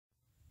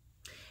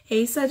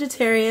Hey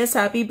Sagittarius,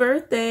 happy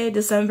birthday.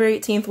 December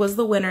 18th was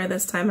the winner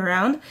this time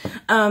around.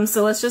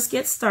 So let's just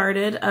get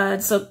started.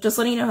 So just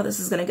letting you know how this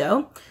is going to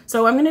go.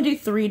 So I'm going to do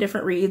 3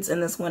 different reads in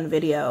this one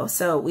video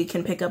so we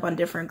can pick up on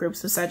different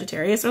groups of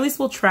Sagittarius, or at least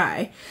we'll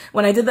try.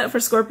 When I did that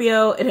for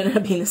Scorpio, it ended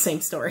up being the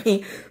same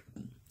story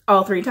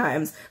all 3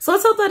 times. So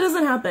let's hope that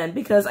doesn't happen,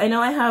 because I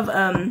know I have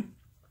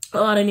a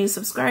lot of new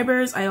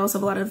subscribers. I also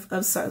have a lot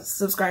of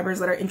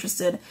subscribers that are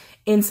interested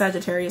in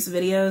Sagittarius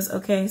videos,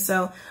 okay?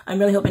 So I'm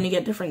really hoping to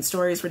get different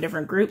stories for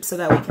different groups so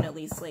that we can at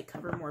least like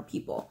cover more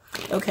people,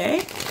 okay?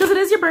 Because it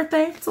is your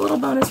birthday. It's a little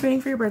bonus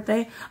reading for your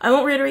birthday. I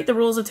won't reiterate the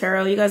rules of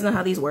tarot. You guys know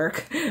how these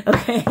work,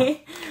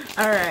 okay?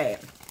 All right,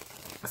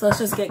 so let's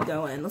just get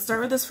going. Let's start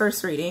with this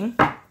first reading.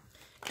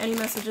 Any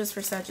messages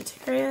for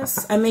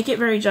Sagittarius? I make it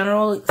very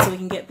general so we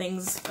can get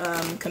things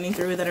coming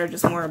through that are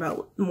just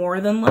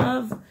more than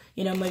love.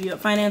 You know, maybe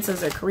about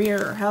finances or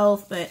career or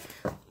health, but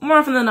more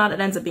often than not, it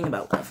ends up being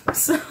about love.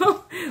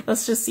 So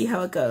let's just see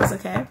how it goes,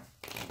 okay?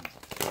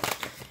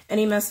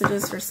 Any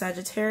messages for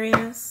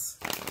Sagittarius?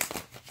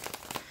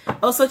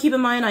 Also, keep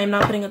in mind, I am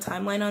not putting a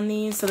timeline on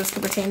these, so this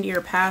could pertain to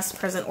your past,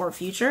 present, or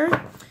future.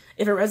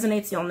 If it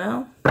resonates, you'll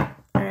know. All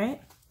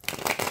right.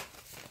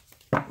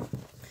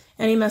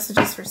 Any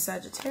messages for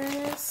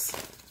Sagittarius?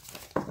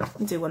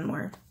 I'll do one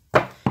more.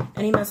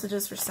 Any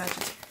messages for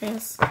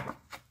Sagittarius?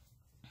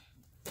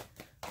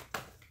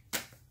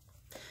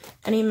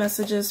 Any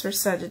messages for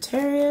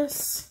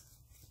Sagittarius?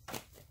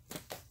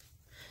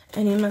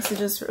 Any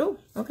messages for, oh,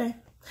 okay.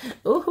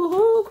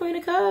 Ooh, Queen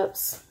of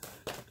Cups.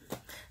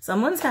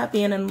 Someone's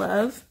happy and in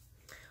love.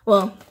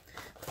 Well,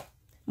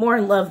 more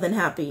in love than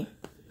happy.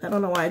 I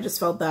don't know why I just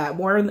felt that.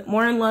 More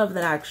in love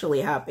than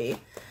actually happy.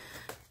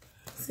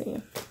 Let's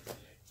see.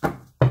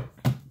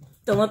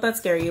 Don't let that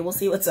scare you. We'll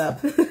see what's up.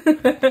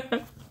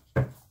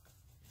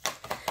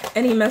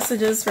 Any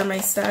messages for my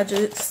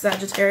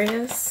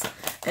Sagittarius?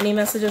 Any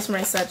messages for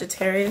my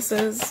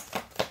Sagittariuses?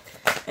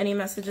 Any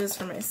messages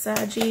for my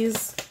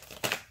Saggies?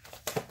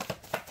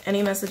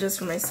 Any messages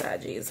for my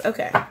Saggies?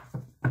 Okay.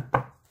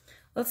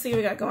 Let's see what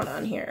we got going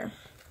on here.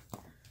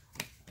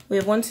 We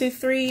have 1, 2,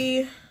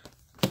 3,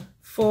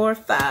 4,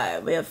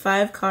 5. We have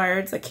 5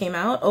 cards that came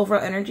out.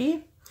 Overall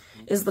energy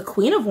is the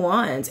Queen of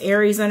Wands.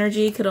 Aries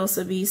energy, could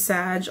also be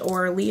Sag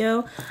or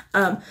Leo.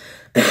 I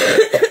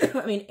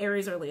mean,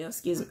 Aries or Leo,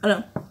 excuse me. Oh,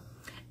 no.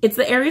 It's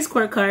the Aries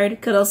court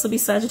card. Could also be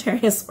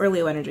Sagittarius or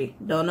Leo energy.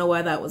 Don't know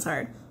why that was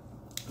hard.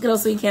 Could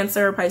also be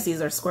Cancer or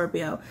Pisces or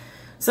Scorpio.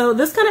 So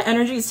this kind of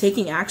energy is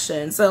taking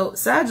action. So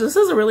Sag, this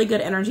is a really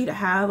good energy to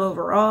have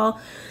overall.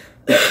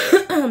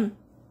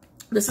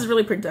 This is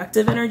really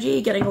productive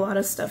energy, getting a lot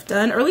of stuff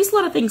done, or at least a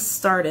lot of things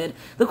started.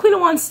 The Queen of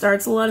Wands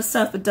starts a lot of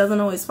stuff, but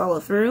doesn't always follow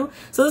through.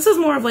 So this is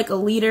more of like a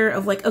leader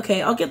of like,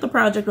 okay, I'll get the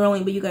project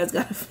rolling, but you guys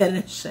gotta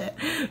finish it,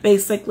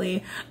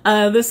 basically.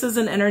 This is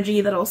an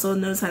energy that also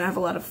knows how to have a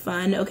lot of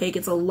fun, okay,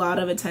 gets a lot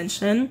of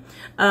attention.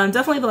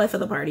 Definitely the life of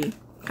the party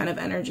kind of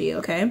energy,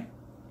 okay?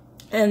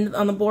 And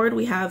on the board,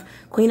 we have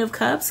Queen of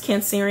Cups,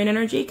 Cancerian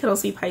energy, could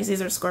also be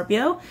Pisces or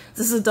Scorpio.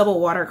 This is a double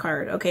water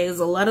card, okay? There's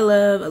a lot of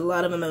love, a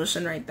lot of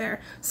emotion right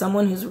there.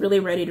 Someone who's really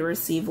ready to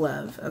receive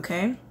love,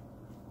 okay?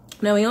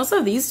 Now, we also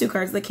have these 2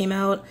 cards that came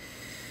out.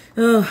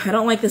 Oh, I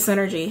don't like this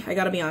energy. I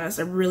gotta be honest,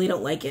 I really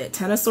don't like it.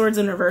 10 of Swords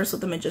in reverse with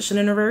the Magician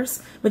in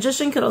reverse.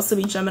 Magician could also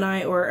be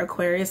Gemini or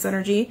Aquarius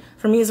energy.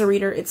 For me as a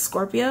reader, it's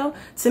Scorpio.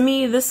 To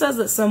me, this says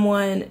that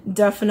someone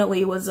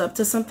definitely was up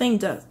to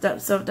something. So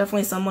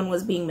definitely someone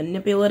was being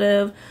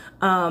manipulative.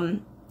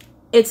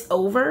 It's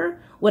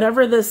over.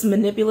 Whatever this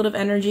manipulative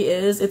energy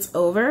is, it's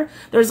over.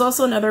 There's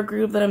also another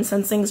group that I'm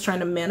sensing is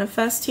trying to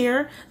manifest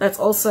here. That's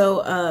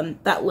also,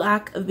 that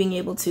lack of being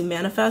able to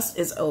manifest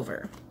is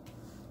over.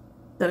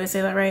 Did I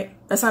say that right?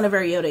 That sounded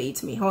very Yoda-y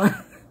to me. Hold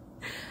on.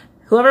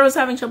 Whoever was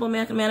having trouble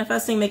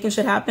manifesting, making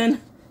shit happen,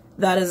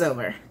 that is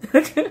over.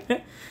 But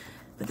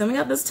then we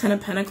got this 10 of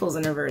Pentacles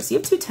in reverse. You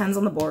have 2 10s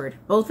on the board,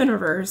 both in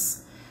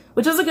reverse,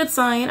 which is a good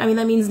sign. I mean,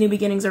 that means new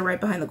beginnings are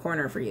right behind the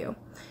corner for you.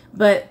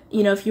 But,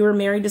 you know, if you were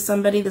married to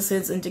somebody, this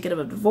is indicative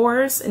of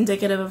divorce,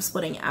 indicative of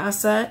splitting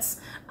assets.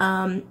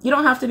 You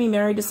don't have to be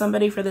married to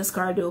somebody for this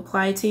card to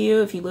apply to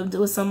you. If you lived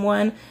with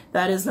someone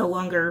that is no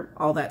longer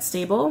all that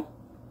stable.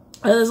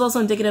 It is also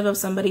indicative of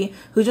somebody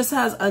who just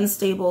has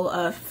unstable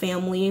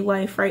family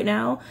life right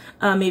now.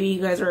 Maybe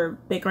you guys are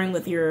bickering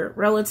with your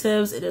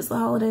relatives. It is the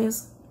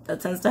holidays. That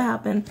tends to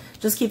happen.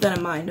 Just keep that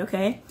in mind,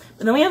 okay?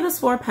 But then we have this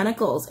 4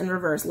 Pentacles in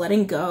reverse,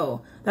 letting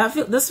go.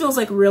 This feels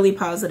like really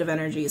positive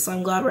energy, so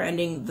I'm glad we're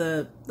ending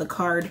the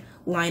card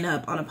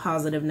lineup on a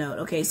positive note,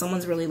 okay?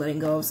 Someone's really letting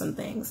go of some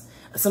things.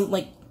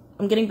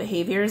 I'm getting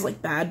behaviors,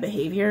 like bad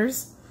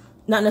behaviors.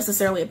 Not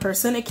necessarily a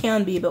person, it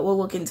can be, but we'll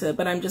look into it.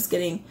 But I'm just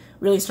getting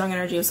really strong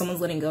energy of someone's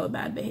letting go of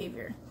bad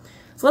behavior.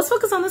 So let's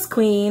focus on this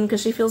Queen,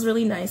 because she feels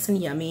really nice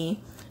and yummy,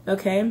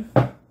 okay?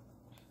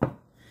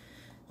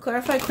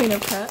 Clarify Queen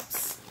of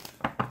Cups.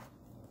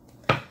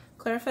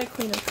 Clarify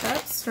Queen of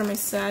Cups for my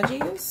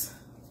Saggies.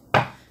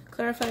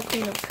 Clarify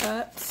Queen of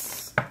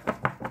Cups.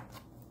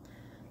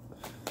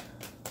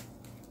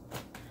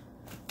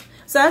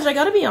 Sag, I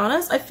gotta be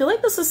honest, I feel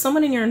like this is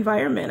someone in your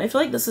environment. I feel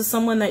like this is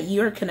someone that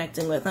you're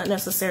connecting with, not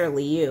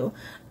necessarily you.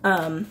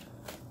 And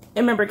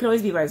remember, it could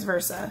always be vice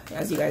versa,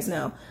 as you guys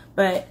know.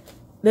 But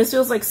this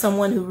feels like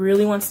someone who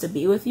really wants to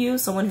be with you,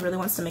 someone who really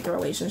wants to make a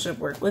relationship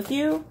work with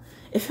you.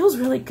 It feels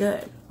really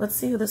good. Let's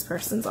see who this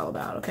person's all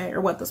about, okay?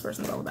 Or what this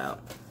person's all about.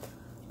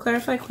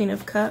 Clarify Queen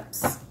of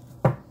Cups.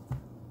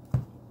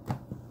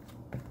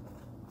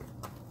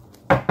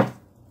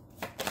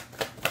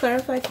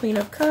 Clarify Queen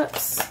of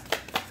Cups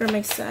for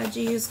my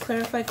Saggies.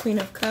 Clarify Queen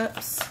of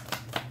Cups.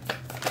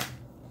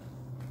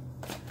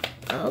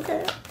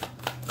 Okay.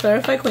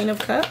 Clarify Queen of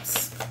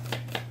Cups.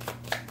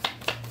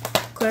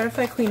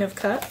 Clarify Queen of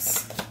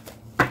Cups.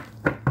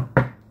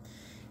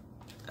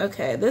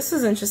 Okay, this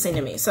is interesting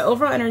to me. So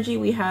overall energy,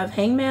 we have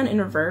Hangman in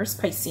reverse,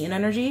 Piscean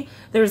energy.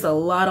 There's a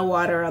lot of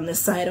water on this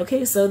side,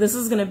 okay? So this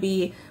is going to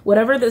be,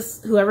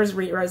 whoever's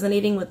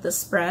resonating with this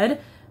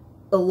spread,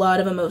 a lot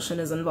of emotion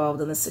is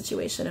involved in this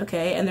situation,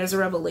 okay? And there's a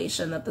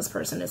revelation that this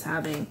person is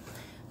having.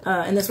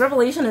 And this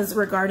revelation is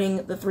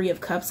regarding the Three of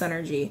Cups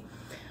energy.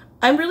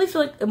 I really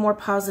feel like more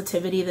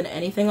positivity than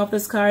anything off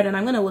this card, and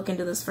I'm going to look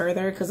into this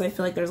further because I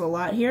feel like there's a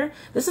lot here.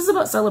 This is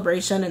about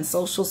celebration and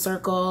social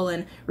circle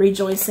and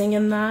rejoicing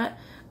in that.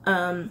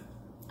 I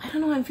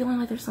don't know, I'm feeling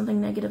like there's something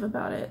negative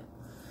about it.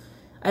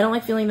 I don't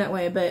like feeling that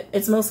way, but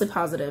it's mostly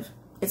positive.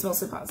 It's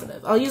mostly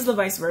positive. I'll use the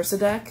vice versa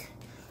deck.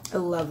 I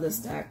love this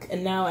deck.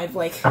 And now I've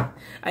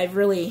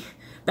really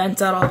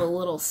bent out all the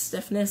little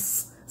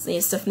stiffness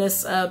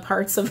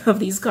parts of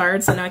these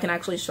cards, so now I can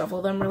actually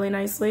shuffle them really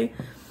nicely.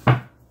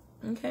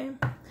 Okay.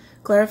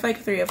 Clarify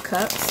Three of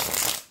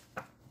Cups.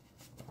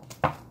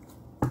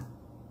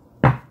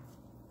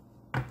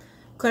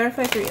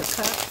 Clarify Three of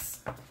Cups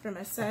for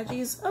my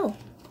Saggies. Oh.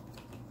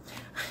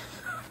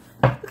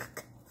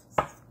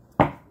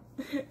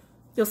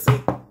 You'll see.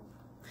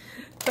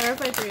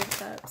 Clarify Three of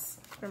Cups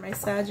for my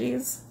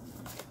Saggies.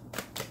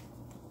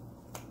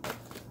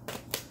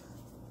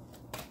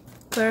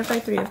 Clarify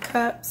Three of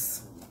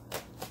Cups.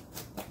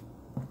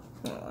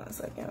 Hold on a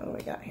second. What do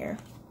we got here?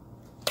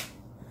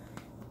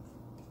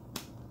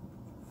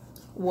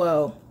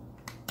 Whoa.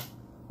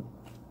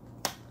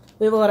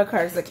 We have a lot of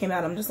cards that came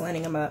out. I'm just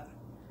lining them up.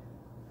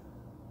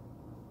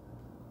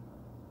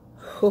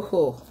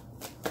 Oh,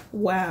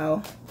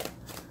 wow.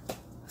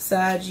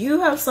 Sag,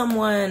 you have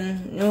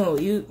someone. No,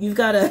 you've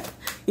got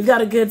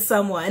a good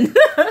someone.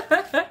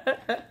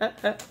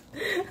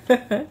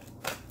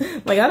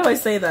 Like, how do I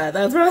say that?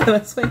 That's probably the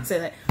best way to say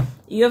that.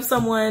 You have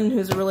someone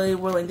who's really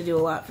willing to do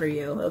a lot for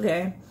you,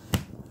 okay?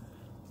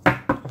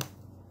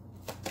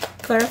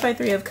 Clarify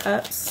Three of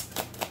Cups.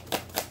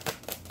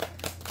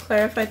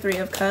 Clarify Three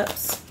of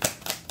Cups.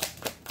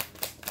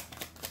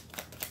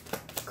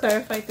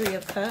 Clarify Three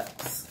of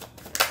Cups.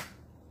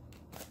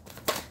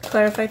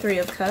 Clarify Three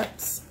of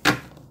Cups.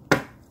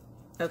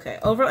 Okay,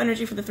 overall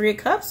energy for the Three of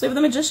Cups. We have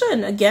the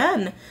Magician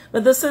again,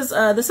 but this is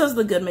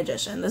the good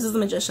magician. This is the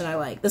magician I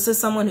like. This is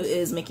someone who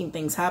is making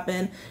things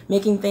happen,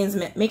 making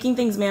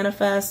things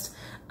manifest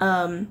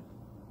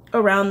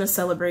around the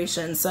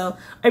celebration. So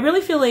I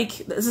really feel like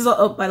this is.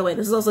 Oh, by the way,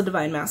 this is also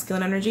divine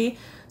masculine energy.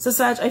 So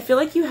Sag, I feel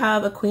like you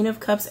have a Queen of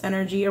Cups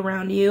energy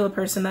around you, a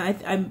person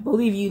that I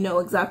believe you know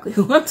exactly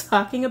who I'm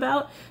talking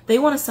about. They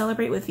want to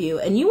celebrate with you,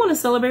 and you want to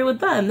celebrate with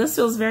them. This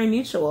feels very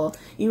mutual.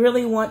 You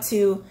really want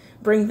to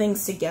bring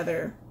things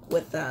together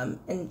with them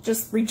and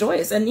just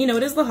rejoice. And you know,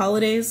 it is the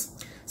holidays,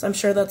 so I'm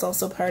sure that's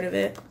also part of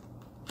it.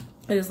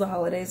 It is the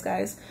holidays,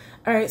 guys.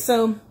 All right,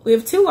 so we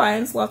have two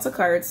lines, lots of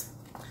cards.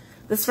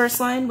 This first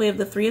line, we have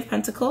the Three of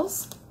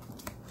Pentacles,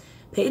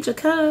 Page of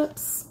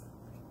Cups,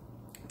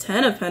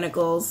 Ten of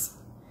Pentacles,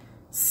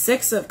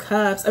 Six of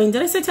Cups. I mean,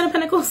 did I say Ten of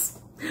Pentacles?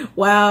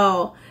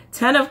 Wow,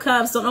 Ten of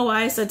Cups. Don't know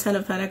why I said Ten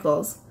of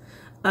Pentacles.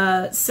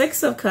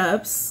 Six of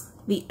Cups,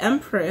 the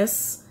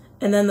Empress,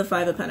 and then the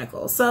Five of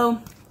Pentacles.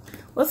 So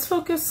let's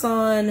focus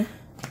on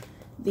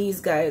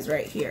these guys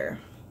right here.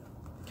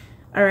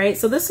 All right,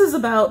 so this is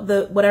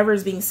about whatever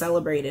is being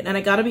celebrated. And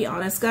I gotta be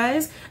honest,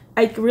 guys,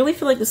 I really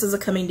feel like this is a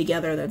coming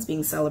together that's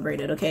being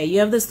celebrated, okay? You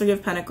have this Three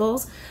of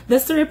Pentacles.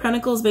 This Three of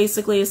Pentacles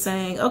basically is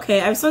saying,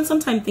 okay, I've spent some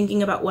time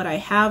thinking about what I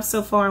have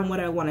so far and what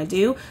I want to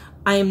do.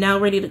 I am now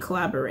ready to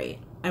collaborate.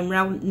 I'm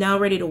now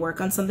ready to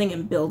work on something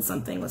and build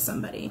something with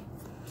somebody.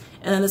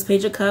 And then this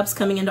Page of Cups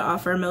coming in to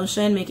offer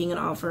emotion, making an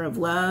offer of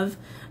love.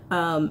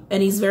 And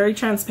he's very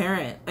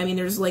transparent. I mean,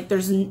 there's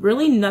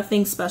really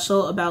nothing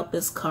special about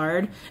this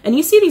card. And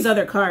you see these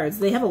other cards,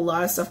 they have a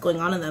lot of stuff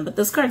going on in them, but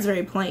this card's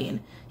very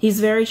plain. He's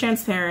very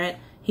transparent.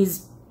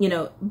 He's, you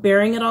know,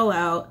 bearing it all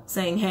out,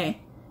 saying,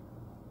 hey,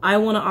 I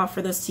want to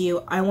offer this to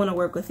you. I want to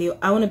work with you.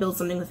 I want to build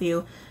something with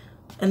you.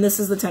 And this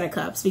is the Ten of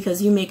Cups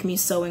because you make me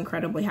so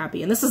incredibly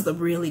happy. And this is the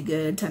really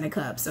good Ten of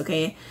Cups,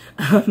 okay?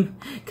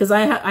 Because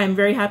I'm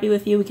very happy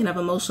with you. We can have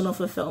emotional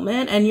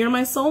fulfillment, and you're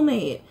my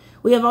soulmate.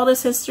 We have all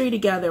this history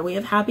together. We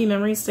have happy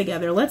memories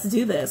together. Let's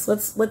do this.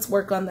 Let's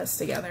work on this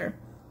together.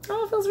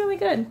 Oh, it feels really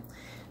good.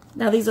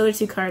 Now these other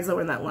two cards that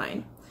were in that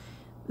line.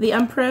 The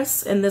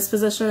Empress in this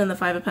position and the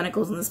Five of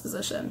Pentacles in this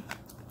position.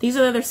 These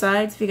are the other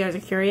sides if you guys are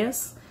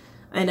curious.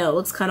 I know, it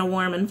looks kind of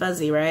warm and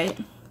fuzzy, right?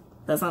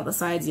 That's not the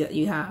sides yet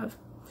you have.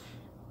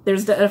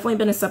 There's definitely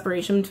been a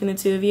separation between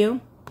the two of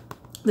you.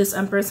 This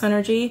Empress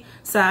energy,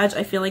 Sag,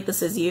 I feel like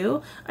this is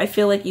you. I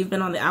feel like you've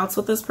been on the outs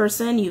with this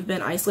person. You've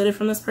been isolated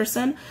from this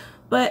person.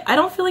 But I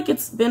don't feel like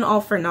it's been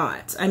all for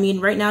naught. I mean,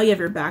 right now you have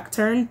your back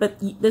turned, but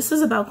this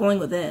is about going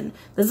within.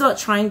 This is about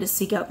trying to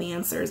seek out the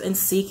answers and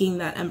seeking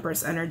that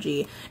Empress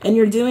energy. And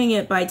you're doing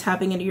it by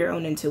tapping into your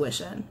own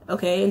intuition,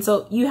 okay? And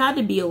so you had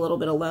to be a little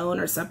bit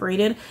alone or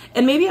separated.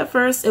 And maybe at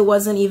first it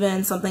wasn't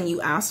even something you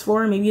asked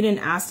for. Maybe you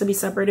didn't ask to be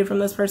separated from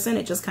this person.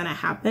 It just kind of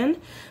happened.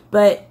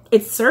 But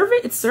it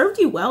served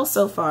you well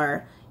so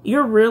far.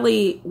 You're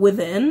really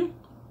within,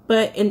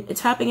 but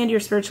it's tapping into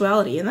your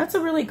spirituality, and that's a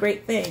really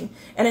great thing.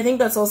 And I think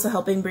that's also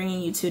helping bringing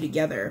you two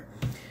together.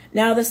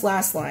 Now this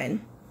last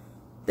line,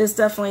 this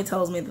definitely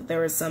tells me that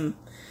there was some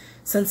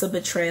sense of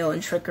betrayal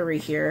and trickery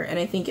here, and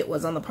I think it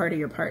was on the part of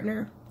your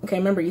partner. Okay,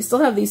 remember, you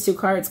still have these two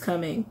cards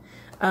coming.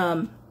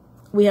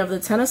 We have the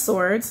Ten of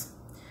Swords,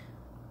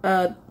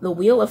 the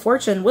Wheel of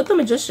Fortune with the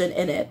Magician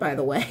in it, by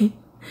the way,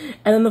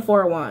 and then the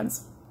Four of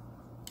Wands.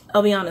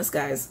 I'll be honest,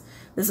 guys.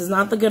 This is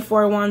not the good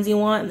Four of Wands you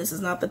want, and this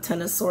is not the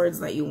Ten of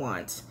Swords that you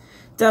want.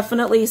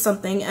 Definitely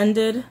something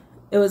ended.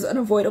 It was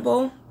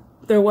unavoidable.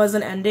 There was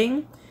an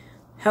ending.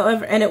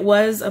 However, and it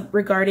was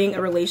regarding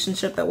a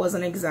relationship that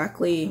wasn't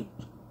exactly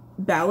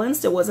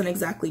balanced. It wasn't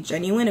exactly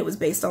genuine. It was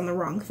based on the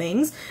wrong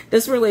things.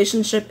 This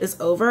relationship is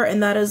over,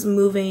 and that is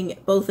moving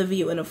both of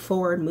you in a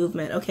forward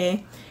movement,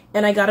 okay?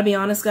 And I gotta be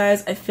honest,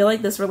 guys, I feel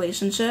like this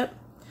relationship,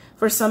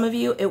 for some of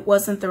you, it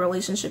wasn't the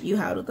relationship you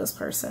had with this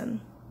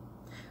person.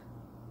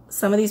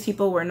 Some of these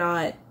people were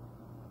not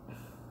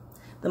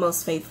the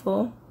most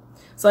faithful.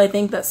 So I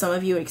think that some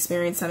of you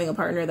experienced having a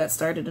partner that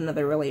started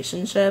another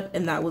relationship,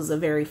 and that was a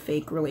very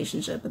fake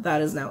relationship, but that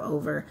is now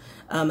over.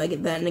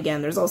 Then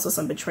again, there's also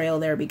some betrayal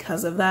there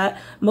because of that.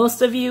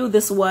 Most of you,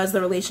 this was the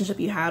relationship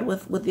you had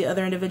with the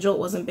other individual. It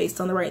wasn't based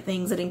on the right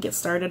things. It didn't get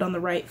started on the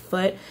right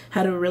foot,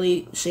 had a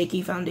really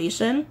shaky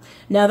foundation.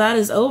 Now that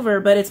is over,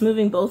 but it's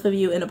moving both of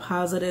you in a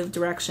positive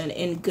direction,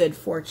 in good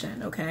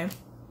fortune, okay?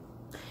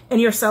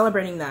 And you're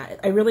celebrating that.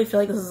 I really feel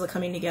like this is a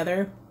coming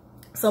together.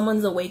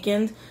 Someone's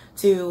awakened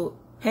to,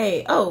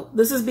 hey, oh,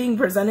 this is being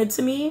presented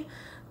to me.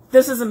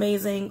 This is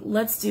amazing.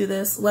 Let's do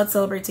this. Let's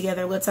celebrate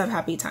together. Let's have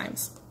happy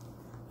times.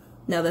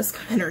 Now this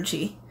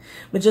energy.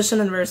 Magician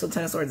in reverse with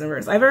Ten of Swords in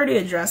reverse. I've already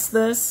addressed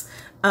this,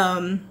 but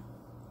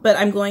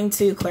I'm going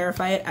to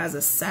clarify it as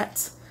a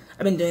set.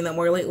 I've been doing that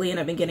more lately, and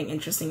I've been getting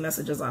interesting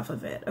messages off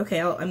of it. Okay,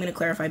 I'm going to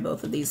clarify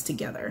both of these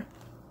together.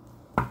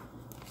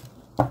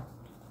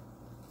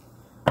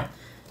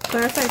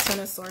 Clarify Ten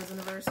of Swords in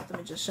reverse with the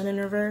Magician in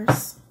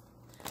reverse.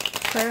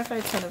 Clarify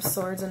Ten of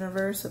Swords in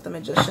reverse with the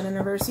Magician in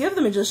reverse. You have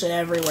the Magician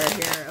everywhere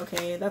here,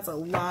 okay? That's a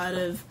lot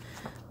of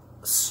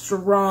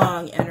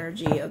strong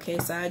energy, okay,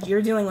 Sag?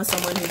 You're dealing with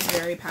someone who's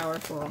very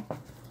powerful.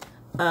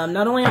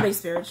 Not only are they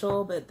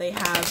spiritual, but they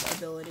have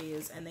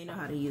abilities and they know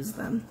how to use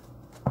them.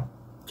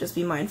 Just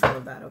be mindful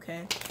of that,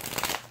 okay?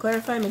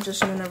 Clarify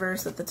Magician in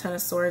reverse with the Ten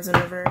of Swords in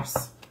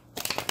reverse.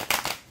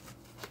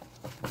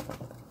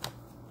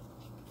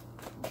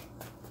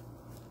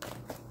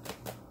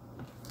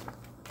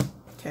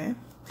 Okay.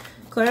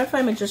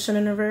 Clarify Magician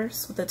in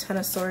reverse with the Ten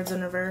of Swords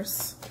in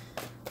reverse.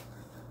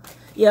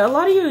 Yeah, a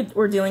lot of you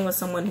were dealing with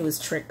someone who was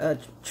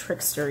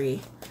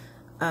trickstery.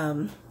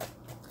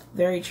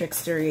 Very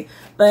trickstery.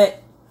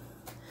 But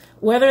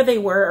whether they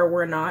were or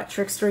were not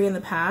trickstery in the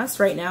past,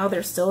 right now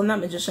they're still in that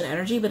Magician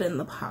energy, but in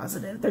the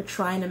positive. They're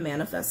trying to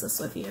manifest this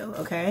with you,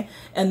 okay?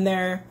 And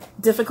their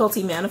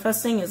difficulty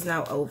manifesting is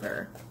now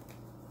over.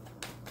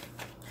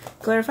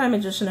 Clarify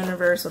Magician in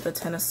reverse with the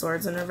Ten of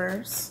Swords in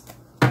reverse.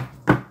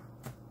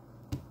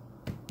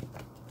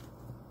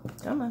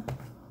 Come on.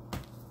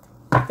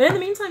 But in the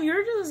meantime,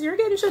 you're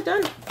getting shit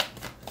done.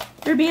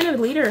 You're being a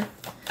leader.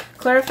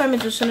 Clarify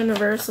Magician in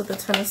reverse with the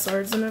Ten of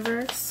Swords in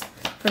reverse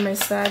for my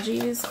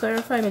Saggies.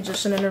 Clarify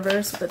Magician in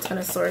reverse with the Ten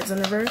of Swords in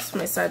reverse for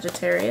my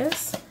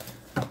Sagittarius.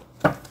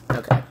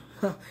 Okay.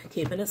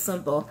 Keeping it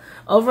simple.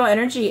 Overall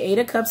energy, Eight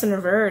of Cups in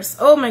reverse.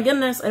 Oh my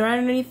goodness. And right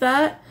underneath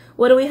that,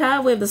 what do we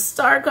have? We have the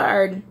Star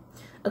card.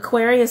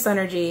 Aquarius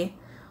energy.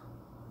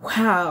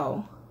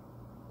 Wow.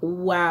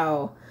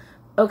 Wow.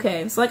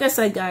 Okay, so like I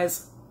said,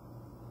 guys,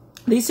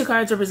 these two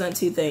cards represent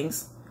two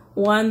things.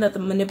 One, that the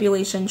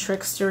manipulation,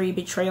 trickstery,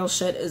 betrayal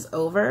shit is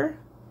over.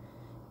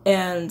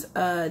 And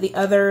the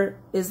other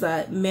is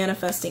that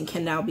manifesting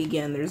can now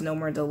begin. There's no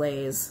more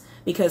delays.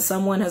 Because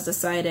someone has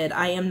decided,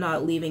 I am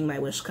not leaving my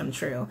wish come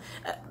true.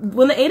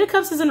 When the Eight of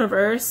Cups is in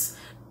reverse,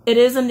 it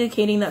is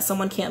indicating that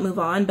someone can't move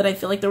on. But I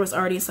feel like there was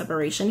already a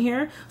separation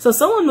here. So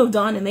someone moved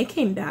on and they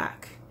came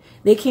back.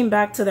 They came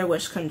back to their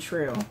wish come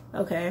true.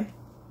 Okay?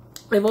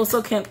 They've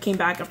also came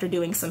back after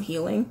doing some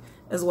healing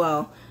as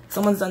well.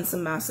 Someone's done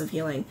some massive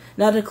healing.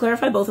 Now, to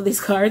clarify both of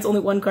these cards, only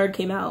one card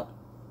came out.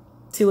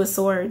 Two of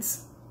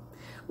Swords.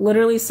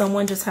 Literally,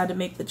 someone just had to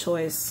make the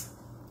choice.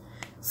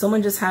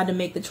 Someone just had to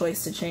make the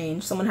choice to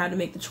change. Someone had to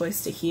make the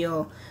choice to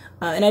heal.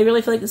 And I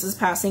really feel like this is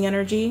passing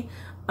energy.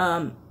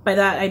 By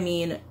that, I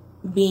mean,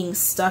 being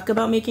stuck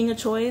about making a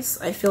choice.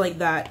 I feel like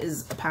that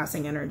is a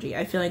passing energy.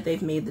 I feel like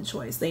they've made the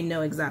choice. They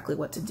know exactly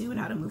what to do and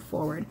how to move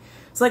forward.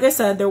 So like I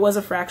said, there was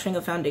a fracturing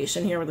of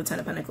foundation here with the Ten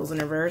of Pentacles in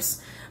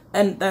reverse.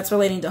 And that's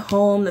relating to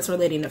home, that's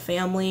relating to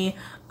family.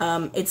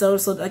 It's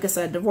also, like I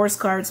said, divorce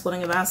card,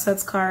 splitting of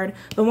assets card.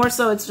 But more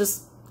so, it's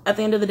just, at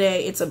the end of the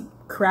day, it's a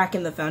crack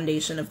in the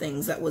foundation of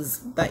things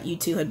that you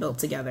two had built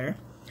together.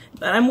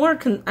 But I'm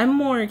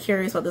more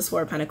curious about this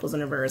Four of Pentacles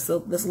in reverse, so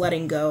this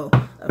letting go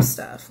of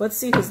stuff. Let's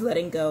see who's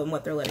letting go and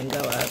what they're letting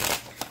go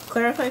of.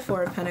 Clarify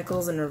Four of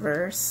Pentacles in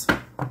reverse.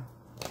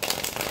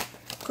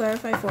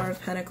 Clarify Four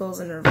of Pentacles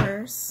in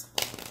reverse.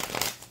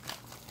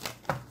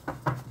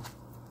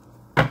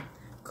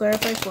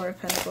 Clarify Four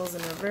of Pentacles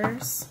in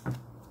reverse.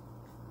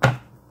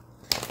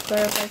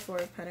 Clarify Four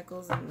of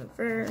Pentacles in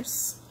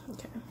reverse.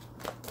 Okay.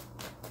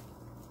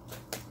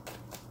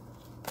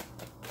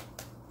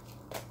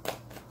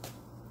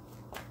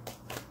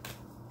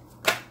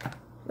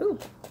 Ooh.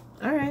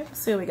 Alright, let's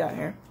see what we got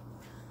here.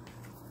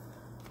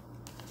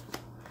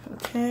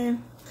 Okay.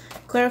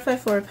 Clarify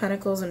Four of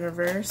Pentacles in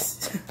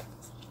reverse.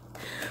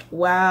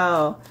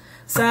 Wow.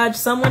 Sag,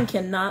 someone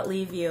cannot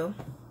leave you.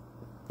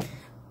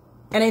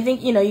 And I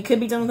think, you know, you could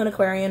be done with an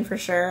Aquarian for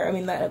sure. I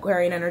mean, that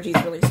Aquarian energy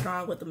is really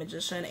strong with the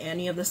Magician, and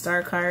you have the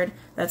Star card.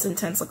 That's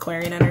intense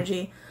Aquarian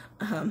energy.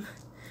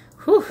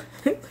 Whew.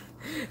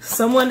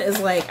 Someone is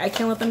like, I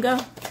can't let them go.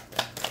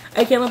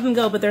 I can't let them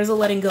go, but there's a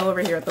letting go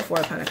over here at the Four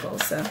of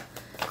Pentacles. So,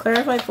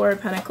 clarify Four of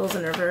Pentacles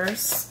in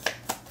reverse.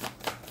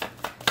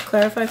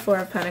 Clarify Four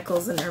of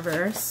Pentacles in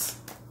reverse.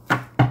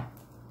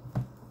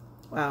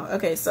 Wow.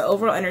 Okay, so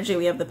overall energy,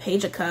 we have the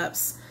Page of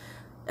Cups.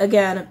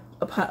 Again,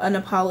 an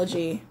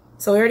apology.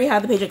 So we already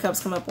had the Page of Cups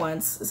come up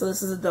once, so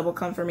this is a double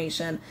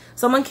confirmation.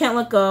 Someone can't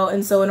let go,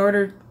 and so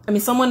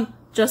someone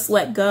just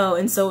let go,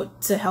 and so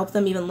to help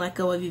them even let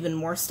go of even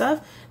more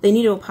stuff, they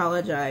need to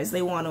apologize.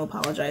 They want to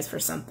apologize for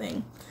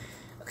something.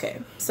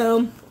 Okay,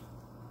 so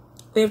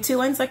we have two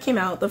lines that came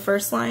out. The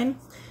first line,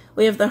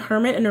 we have the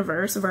Hermit in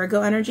reverse,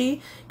 Virgo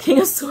energy. King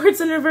of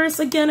Swords in reverse,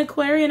 again,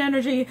 Aquarian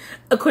energy.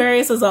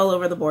 Aquarius is all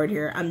over the board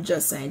here, I'm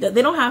just saying.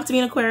 They don't have to be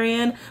an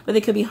Aquarian, but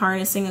they could be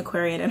harnessing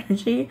Aquarian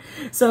energy.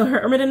 So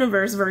Hermit in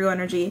reverse, Virgo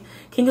energy.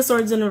 King of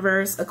Swords in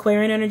reverse,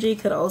 Aquarian energy,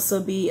 could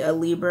also be a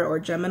Libra or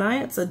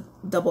Gemini. It's a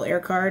double air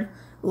card.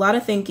 A lot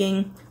of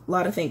thinking, a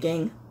lot of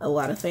thinking, a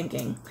lot of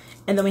thinking.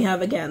 And then we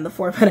have, again, the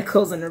Four of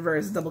Pentacles in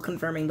reverse, double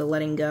confirming the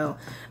letting go.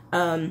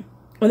 When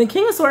the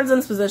King of Swords is in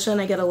this position,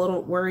 I get a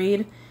little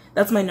worried.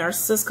 That's my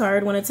narcissist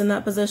card when it's in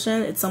that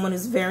position. It's someone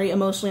who's very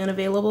emotionally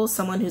unavailable,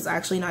 someone who's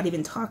actually not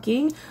even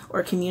talking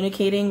or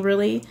communicating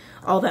really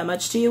all that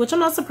much to you, which I'm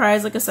not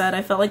surprised. Like I said,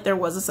 I felt like there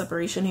was a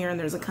separation here and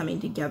there's a coming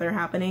together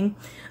happening.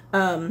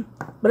 But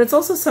it's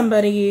also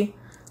somebody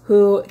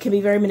who can be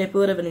very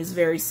manipulative and who's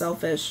very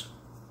selfish.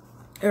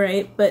 All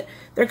right, but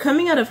they're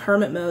coming out of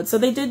hermit mode. So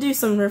they did do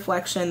some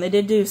reflection. They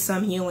did do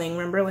some healing.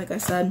 Remember, like I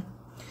said,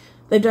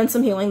 they've done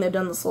some healing. They've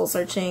done the soul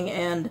searching,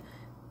 and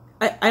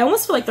I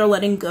almost feel like they're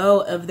letting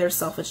go of their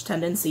selfish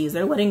tendencies.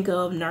 They're letting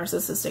go of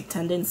narcissistic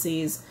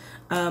tendencies,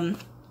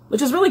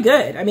 which is really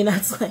good. I mean,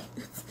 that's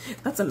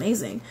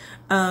amazing.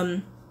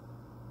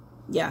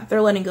 Yeah,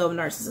 they're letting go of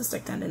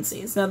narcissistic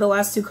tendencies. Now, the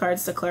last two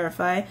cards to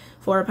clarify,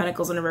 Four of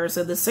Pentacles in reverse.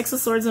 So the Six of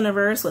Swords in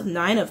reverse with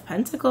Nine of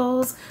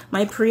Pentacles,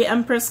 my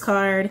pre-Empress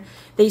card.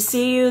 They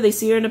see you, they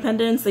see your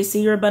independence, they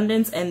see your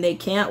abundance, and they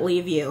can't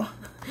leave you.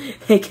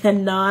 They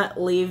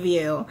cannot leave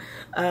you.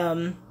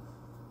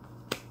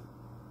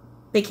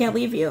 They can't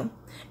leave you.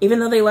 Even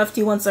though they left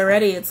you once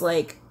already, it's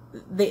like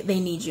they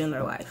need you in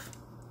their life.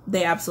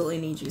 They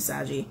absolutely need you,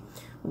 Saggy.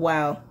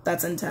 Wow,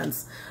 that's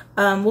intense.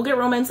 We'll get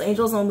Romance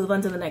Angels and we'll move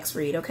on to the next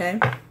read, okay?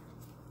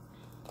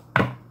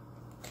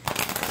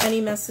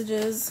 Any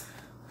messages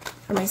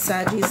for my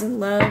Saggies in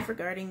love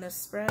regarding this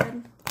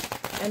spread?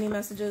 Any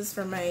messages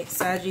for my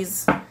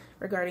Saggies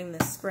regarding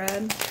this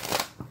spread?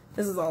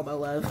 This is all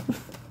about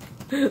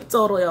love.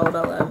 Totally all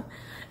about love.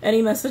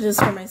 Any messages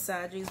for my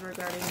Saggies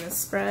regarding this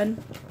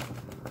spread?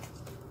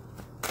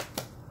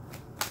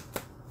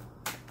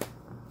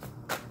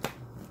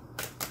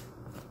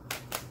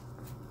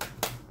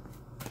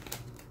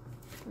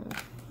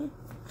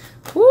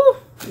 Woo!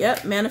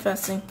 Yep,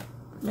 manifesting.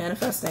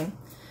 Manifesting.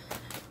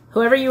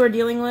 Whoever you were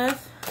dealing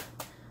with.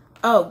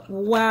 Oh,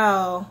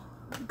 wow.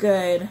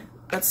 Good.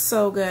 That's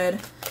so good.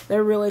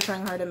 They're really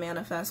trying hard to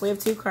manifest. We have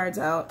two cards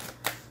out.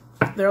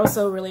 They're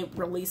also really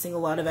releasing a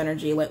lot of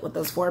energy, like with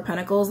those Four of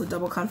Pentacles, the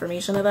double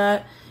confirmation of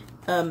that.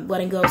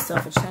 Letting go of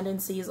selfish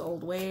tendencies,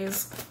 old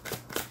ways.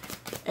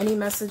 Any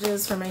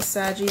messages for my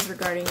Saggies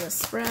regarding this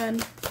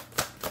spread?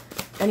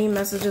 Any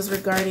messages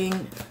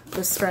regarding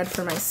the spread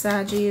for my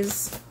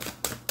Saggies?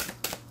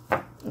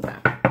 Okay.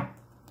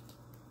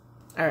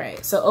 All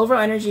right. So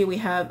overall energy, we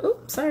have.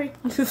 Oops, sorry.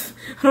 I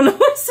don't know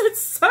who I said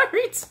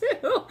sorry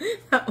to.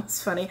 That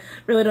was funny.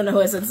 Really don't know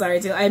who I said sorry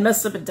to. I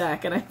messed up a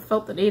deck, and I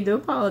felt the need to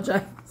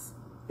apologize.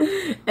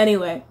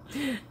 Anyway,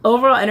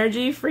 overall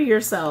energy for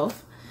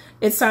yourself.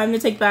 It's time to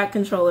take back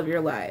control of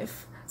your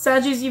life.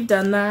 Saggies, you've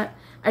done that.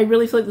 I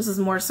really feel like this is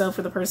more so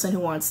for the person who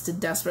wants to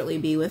desperately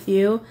be with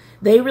you.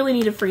 They really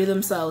need to free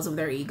themselves of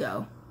their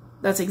ego.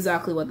 That's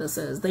exactly what this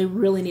is. They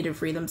really need to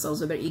free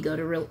themselves of their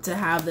ego to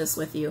have this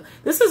with you.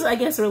 This is, I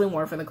guess, really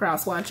more for the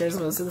cross watchers,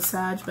 most of the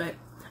Sag, but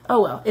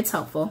oh well, it's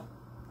helpful.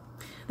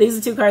 These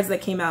are two cards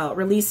that came out.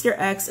 Release your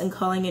ex and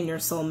calling in your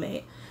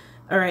soulmate.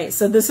 All right,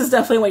 so this is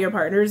definitely what your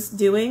partner's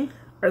doing,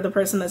 or the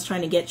person that's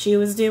trying to get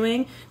you is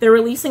doing. They're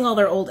releasing all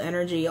their old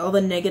energy, all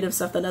the negative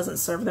stuff that doesn't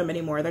serve them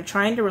anymore. They're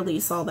trying to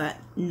release all that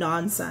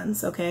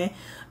nonsense, okay?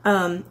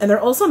 And they're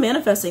also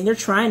manifesting. They're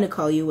trying to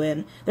call you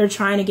in. They're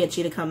trying to get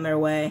you to come their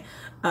way.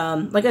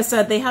 Like I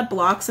said, they had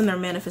blocks in their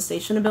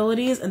manifestation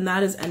abilities, and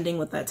that is ending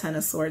with that Ten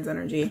of Swords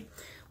energy.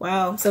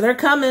 Wow, so they're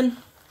coming.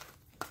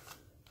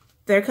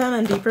 They're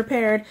coming. Be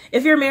prepared.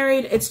 If you're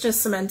married, it's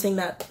just cementing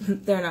that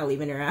they're not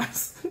leaving your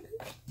ass.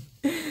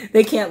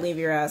 They can't leave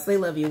your ass. They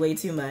love you way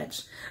too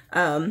much.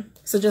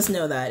 So just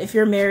know that. If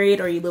you're married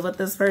or you live with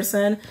this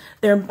person,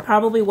 there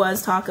probably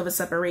was talk of a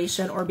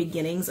separation or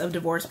beginnings of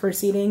divorce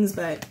proceedings,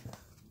 but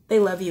they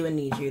love you and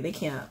need you. They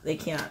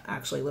can't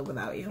actually live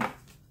without you.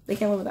 They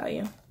can't live without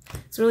you.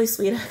 It's really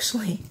sweet,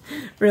 actually.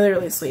 Really,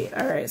 really sweet.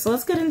 All right, so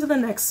let's get into the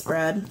next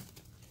spread.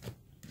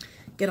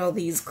 Get all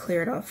these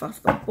cleared off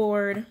the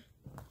board.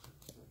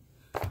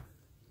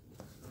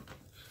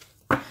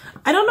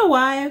 I don't know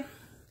why,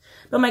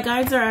 but my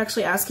guides are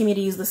actually asking me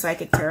to use the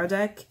Psychic Tarot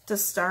deck to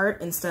start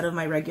instead of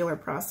my regular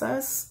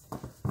process.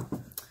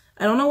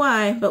 I don't know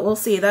why, but we'll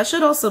see. That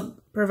should also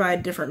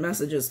provide different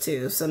messages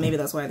too, so maybe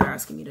that's why they're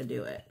asking me to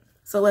do it.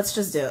 So let's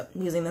just do it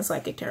using the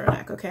Psychic Tarot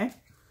deck, okay?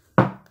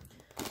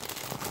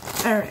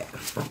 All right.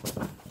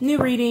 New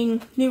reading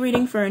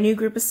for a new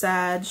group of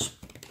Sag.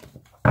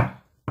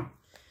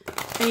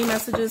 Any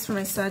messages for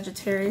my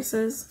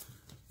Sagittariuses?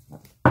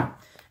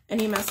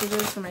 Any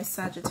messages for my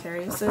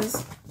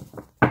Sagittariuses?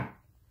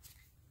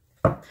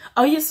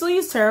 Oh, you still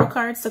use tarot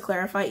cards to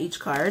clarify each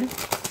card.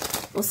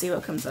 We'll see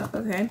what comes up,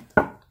 okay?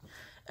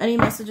 Any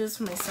messages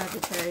for my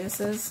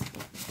Sagittariuses?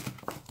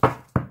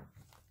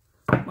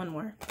 One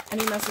more.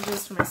 Any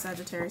messages for my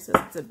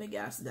Sagittariuses? It's a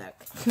big-ass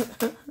deck.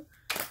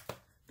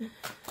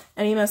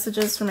 Any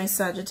messages for my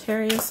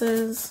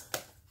Sagittariuses?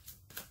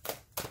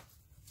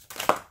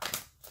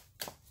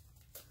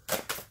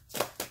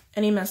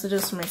 Any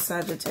messages for my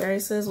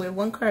Sagittariuses? We have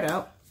one card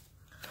out.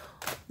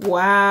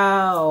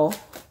 Wow.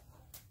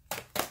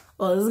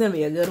 Well, this is going to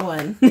be a good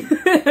one.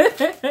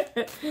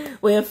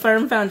 We have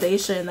Firm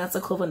Foundation. That's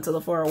equivalent to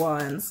the Four of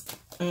Wands.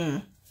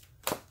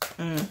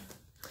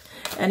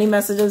 Any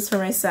messages for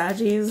my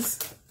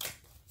Saggies?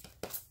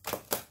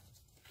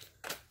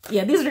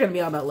 Yeah, these are going to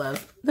be all about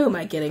love. Who am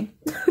I kidding?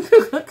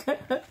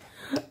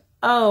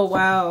 Oh,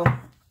 wow.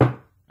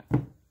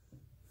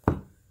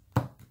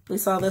 We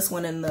saw this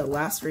one in the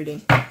last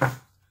reading.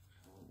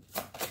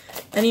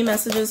 Any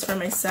messages for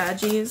my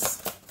Saggies?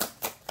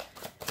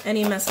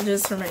 Any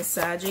messages for my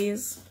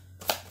Saggies?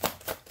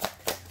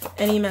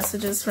 Any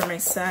messages for my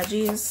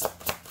Saggies?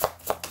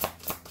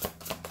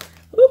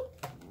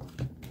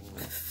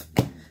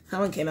 That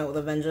one came out with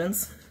a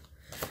vengeance.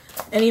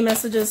 Any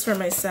messages for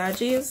my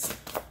Saggies?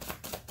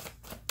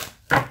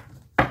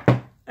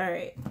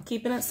 Alright,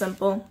 keeping it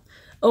simple.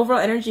 Overall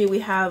energy, we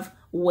have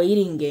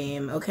waiting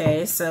game,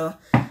 okay? So,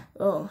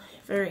 oh,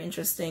 very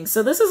interesting.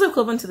 So this is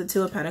equivalent to the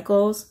Two of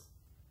Pentacles.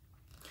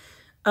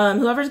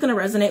 Whoever's going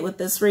to resonate with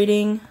this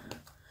reading,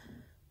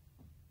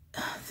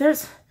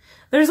 there's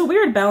a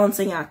weird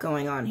balancing act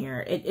going on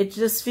here. It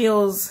just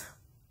feels,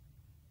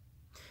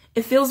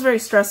 it feels very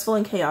stressful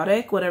and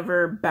chaotic,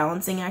 whatever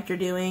balancing act you're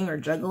doing or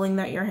juggling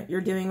that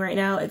you're doing right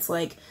now. It's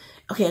like,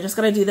 okay, I just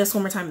got to do this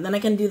one more time, and then I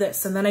can do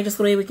this, and then I just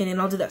go to a weekend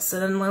and I'll do this,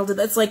 and then I'll do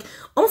that. It's like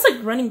almost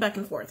like running back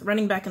and forth,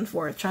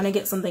 trying to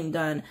get something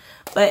done.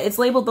 But it's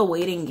labeled the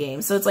waiting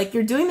game. So it's like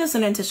you're doing this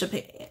in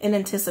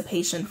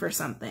anticipation for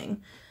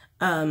something.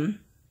 Yeah,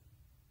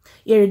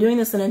 you're doing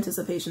this in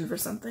anticipation for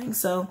something.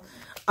 So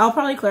I'll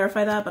probably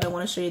clarify that, but I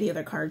want to show you the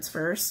other cards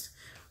first.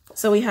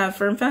 So we have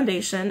Firm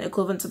Foundation,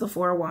 equivalent to the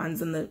Four of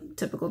Wands in the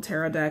typical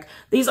tarot deck.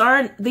 These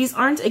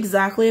aren't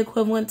exactly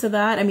equivalent to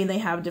that. I mean, they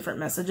have different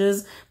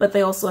messages, but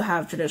they also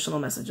have traditional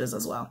messages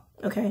as well.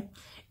 Okay,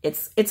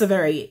 it's a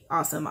very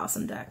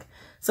awesome deck.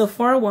 So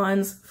Four of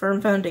Wands,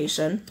 Firm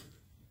Foundation.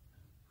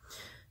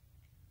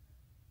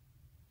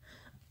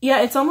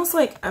 Yeah, it's almost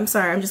like, I'm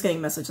sorry, I'm just getting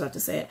a message, so I have to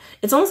say it.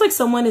 It's almost like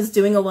someone is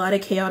doing a lot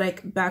of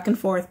chaotic back and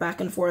forth,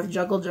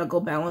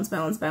 juggle,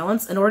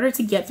 balance, in order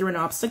to get through an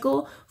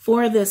obstacle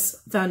for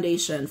this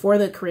foundation, for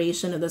the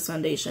creation of this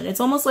foundation.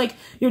 It's almost like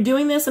you're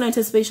doing this in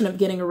anticipation of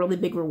getting a really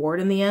big reward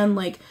in the end.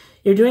 Like,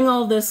 you're doing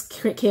all of this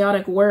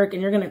chaotic work,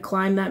 and you're going to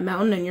climb that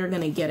mountain, and you're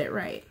going to get it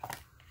right.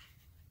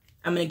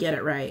 I'm going to get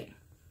it right.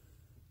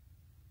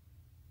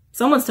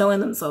 Someone's telling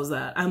themselves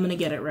that. I'm going to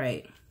get it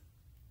right.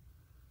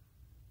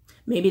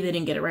 Maybe they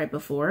didn't get it right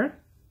before.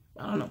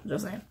 I don't know,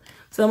 just saying.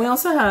 So then we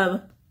also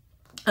have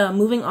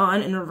moving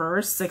on in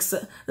reverse. This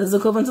is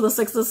equivalent to the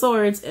Six of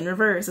Swords in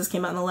reverse. This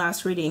came out in the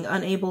last reading.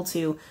 Unable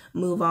to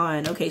move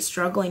on. Okay,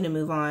 struggling to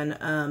move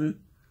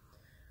on.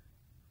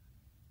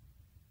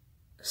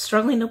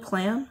 Struggling to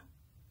plan.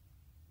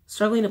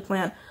 Struggling to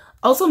plan.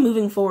 Also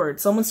moving forward.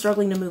 Someone's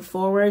struggling to move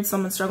forward.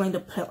 Someone's struggling to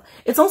put,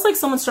 it's almost like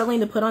someone's struggling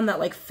to put on that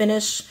like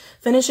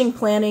finishing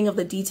planning of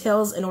the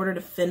details in order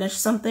to finish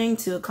something,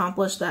 to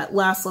accomplish that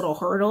last little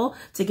hurdle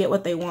to get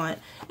what they want.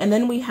 And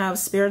then we have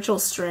spiritual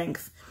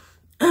strength.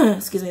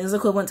 Excuse me, this is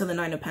equivalent to the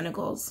Nine of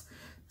Pentacles.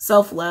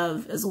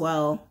 Self-love as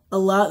well.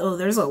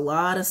 There's a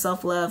lot of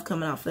self-love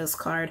coming off this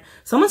card.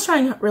 Someone's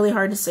trying really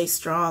hard to stay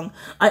strong.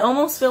 I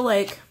almost feel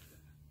like,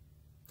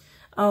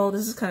 oh,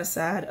 this is kind of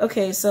sad.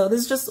 Okay, so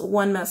this is just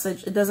one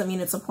message. It doesn't mean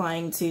it's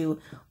applying to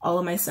all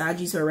of my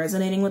Saggies who are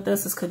resonating with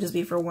this. This could just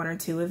be for one or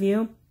two of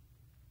you.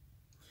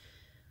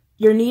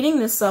 You're needing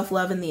this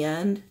self-love in the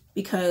end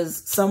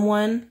because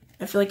someone,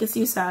 I feel like it's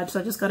you, Sag, so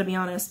I just got to be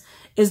honest,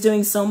 is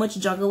doing so much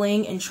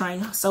juggling and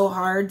trying so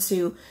hard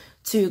to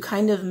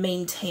kind of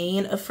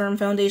maintain a firm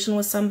foundation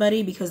with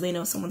somebody because they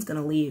know someone's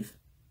going to leave.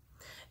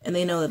 And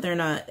they know that they're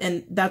not,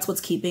 and that's what's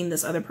keeping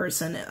this other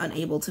person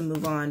unable to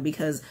move on,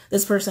 because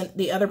this person,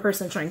 the other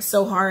person, trying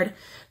so hard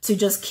to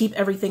just keep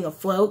everything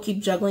afloat,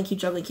 keep juggling, keep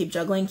juggling, keep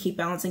juggling, keep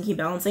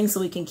balancing, so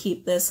we can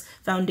keep this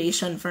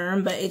foundation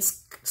firm. But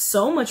it's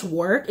so much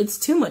work. It's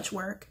too much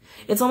work.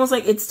 It's almost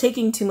like it's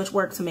taking too much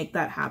work to make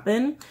that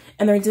happen.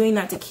 And they're doing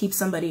that to keep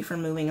somebody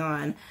from moving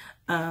on.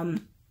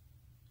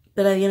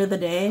 But at the end of the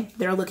day,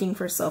 they're looking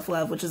for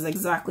self-love, which is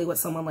exactly what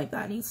someone like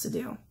that needs to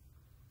do.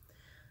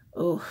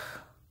 Oh.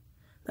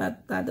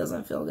 That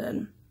doesn't feel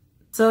good.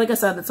 So like I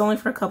said, it's only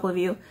for a couple of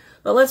you,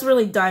 but let's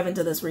really dive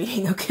into this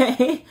reading,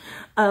 okay?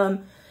 I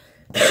want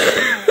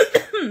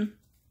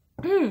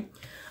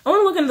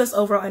to look into this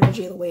overall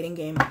energy of the waiting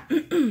game.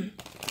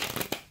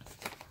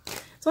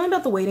 Tell me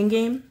about the waiting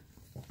game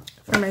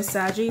for my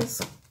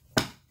Saggies.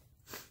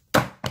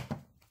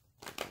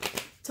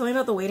 Tell me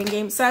about the waiting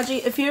game. Saggy,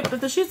 if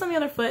the shoe's on the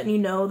other foot and you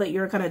know that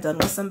you're kind of done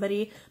with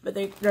somebody, but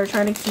they're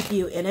trying to keep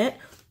you in it,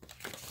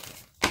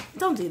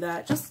 don't do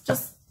that.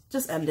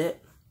 Just end it.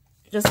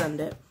 Just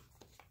end it.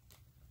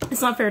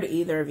 It's not fair to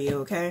either of you,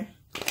 okay?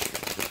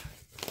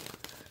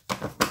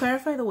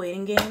 Clarify the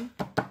waiting game.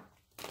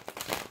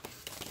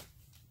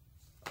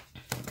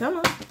 Come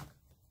on.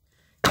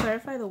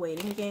 Clarify the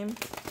waiting game.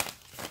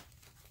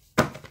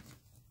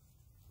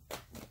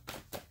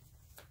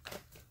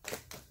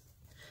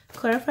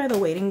 Clarify the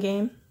waiting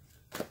game.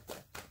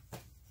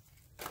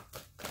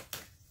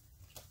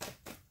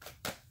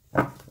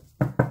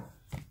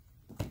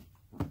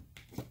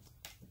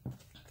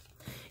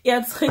 Yeah,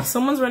 it's like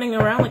someone's running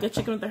around like a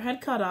chicken with their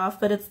head cut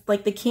off, but it's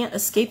like they can't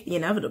escape the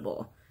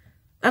inevitable.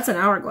 That's an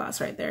hourglass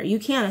right there. You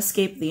can't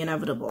escape the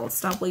inevitable.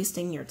 Stop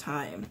wasting your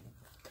time.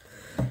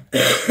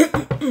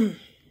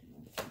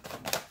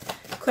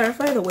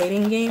 Clarify the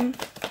waiting game.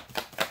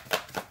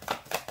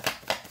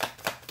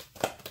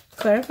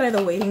 Clarify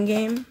the waiting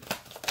game.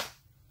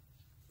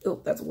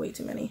 Oh, that's way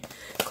too many.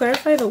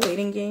 Clarify the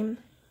waiting game.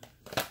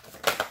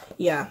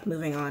 Yeah,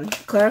 moving on.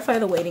 Clarify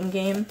the waiting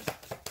game.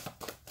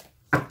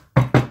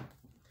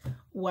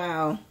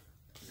 Wow.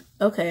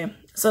 Okay.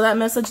 So that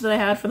message that I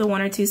had for the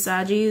one or two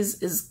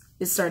Saggies is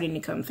starting to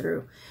come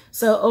through.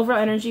 So overall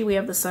energy, we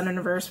have the Sun in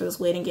reverse for this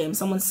waiting game.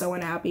 Someone's so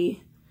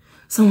unhappy.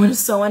 Someone is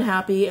so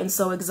unhappy and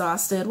so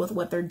exhausted with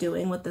what they're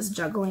doing with this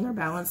juggling or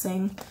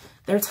balancing.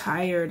 They're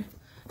tired.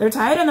 They're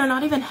tired and they're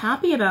not even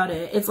happy about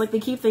it. It's like they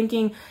keep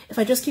thinking, if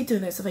I just keep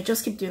doing this, if I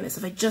just keep doing this,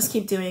 if I just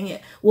keep doing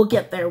it, we'll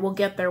get there, we'll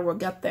get there, we'll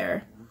get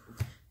there.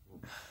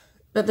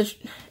 But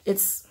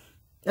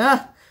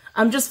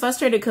I'm just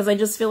frustrated because I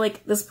just feel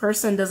like this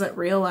person doesn't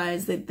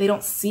realize that they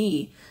don't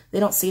see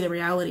the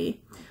reality.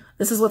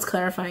 This is what's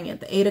clarifying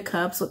it. The Eight of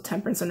Cups with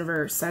Temperance in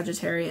reverse,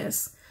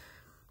 Sagittarius.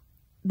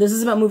 This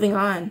is about moving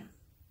on.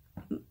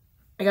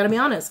 I gotta be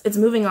honest. It's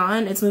moving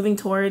on. It's moving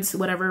towards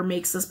whatever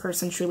makes this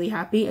person truly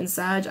happy. And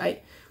Sag,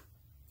 I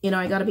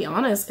gotta be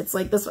honest. It's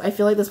like this. I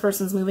feel like this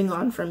person's moving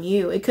on from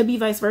you. It could be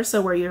vice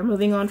versa, where you're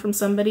moving on from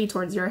somebody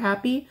towards you're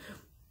happy.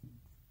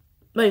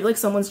 But like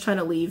someone's trying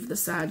to leave the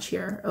Sag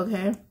here,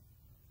 okay?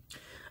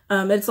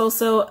 It's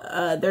also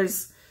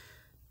there's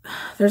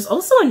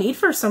also a need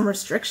for some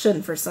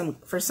restriction for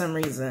some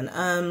reason.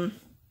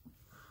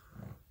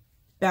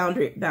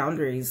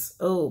 Boundaries.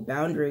 Oh,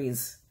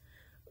 boundaries.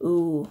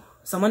 Ooh,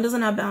 someone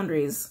doesn't have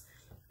boundaries.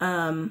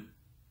 I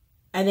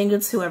think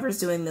it's whoever's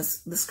doing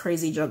this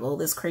crazy juggle,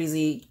 this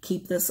crazy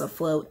keep this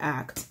afloat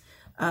act,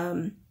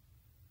 in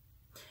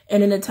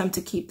an attempt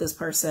to keep this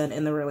person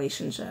in the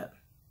relationship.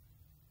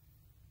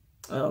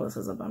 Oh, this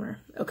is a bummer.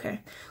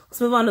 Okay,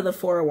 let's move on to the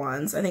Four of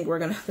Wands. I think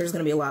there's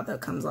gonna be a lot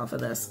that comes off of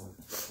this.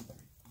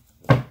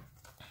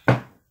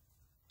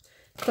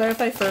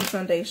 Clarify firm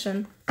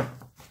foundation.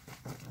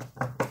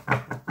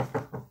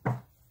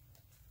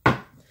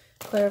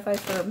 Clarify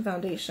firm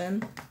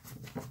foundation.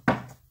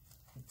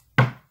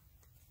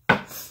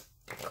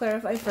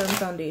 Clarify firm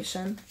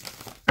foundation.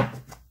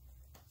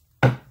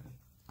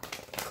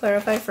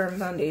 Clarify firm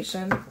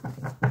foundation.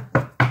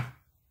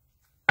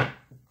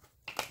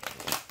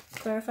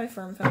 Clarify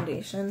firm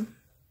foundation.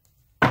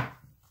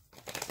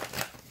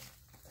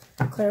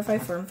 Clarify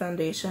firm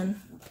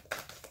foundation.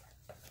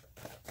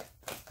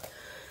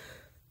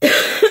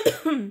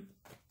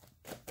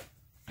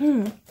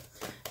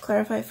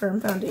 Clarify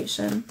firm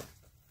foundation.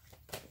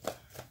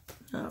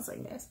 on a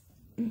second, guys.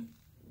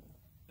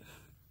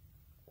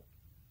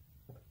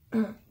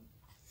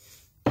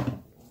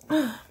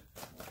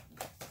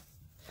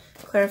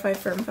 Clarify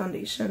firm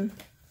foundation.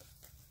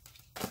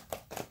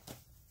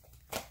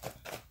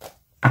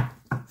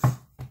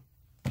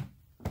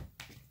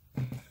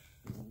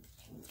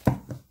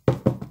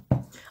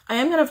 I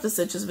am gonna have to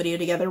stitch this video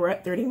together. We're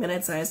at 30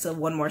 minutes and I still have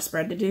one more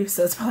spread to do,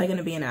 so it's probably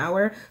gonna be an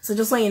hour. So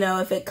just let you know,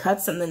 if it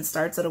cuts and then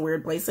starts at a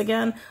weird place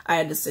again, I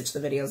had to stitch the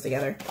videos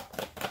together.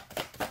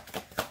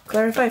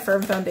 Clarify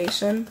firm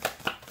foundation.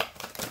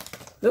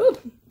 Ooh.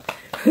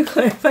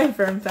 Clarify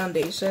firm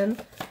foundation.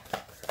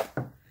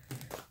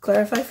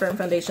 Clarify firm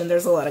foundation.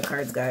 There's a lot of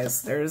cards,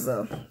 guys. There's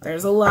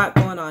a lot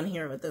going on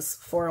here with this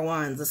Four of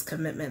Wands, this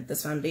commitment,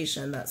 this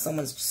foundation that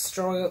someone's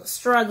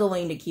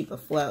struggling to keep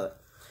afloat.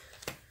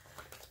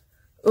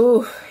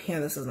 Ooh, yeah,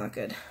 this is not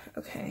good.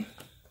 Okay.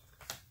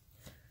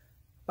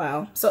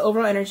 Wow. So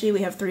overall energy,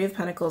 we have Three of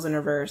Pentacles in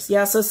reverse.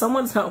 Yeah, so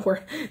someone's not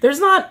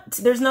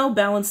there's no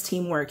balanced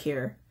teamwork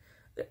here.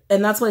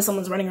 And that's why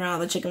someone's running around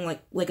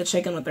like a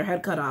chicken with their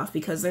head cut off,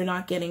 because they're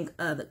not getting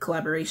the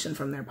collaboration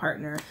from their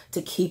partner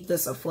to keep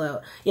this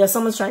afloat. Yeah,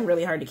 someone's trying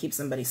really hard to keep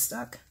somebody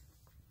stuck.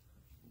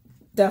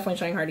 Definitely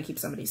trying hard to keep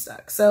somebody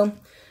stuck. So,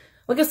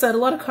 like I said, a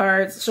lot of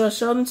cards. So I'll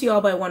show them to you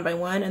all by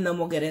one, and then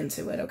we'll get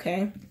into it,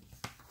 okay?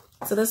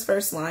 So this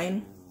first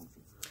line,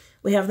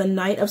 we have the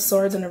Knight of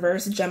Swords in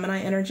reverse, Gemini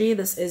energy.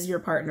 This is your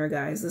partner,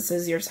 guys. This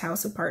is your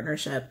house of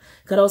partnership.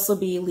 Could also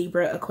be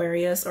Libra,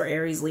 Aquarius, or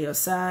Aries, Leo,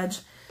 Sag.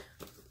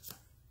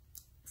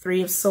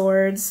 Three of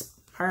Swords,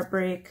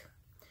 heartbreak.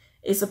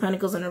 Ace of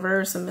Pentacles in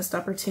reverse, a missed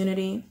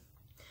opportunity.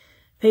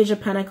 Page of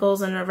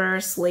Pentacles in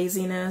reverse,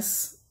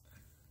 laziness.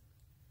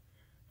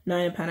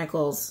 Nine of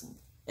Pentacles,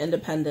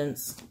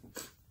 independence.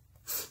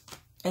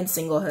 And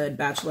singlehood,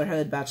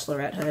 bachelorhood,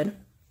 bachelorettehood.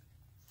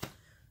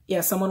 Yeah,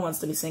 someone wants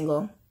to be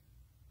single.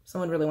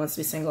 Someone really wants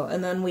to be single.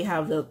 And then we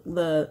have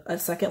a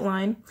second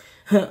line.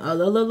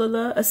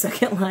 A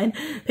second line.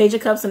 Page of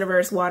Cups in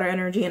reverse, water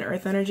energy and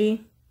earth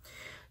energy.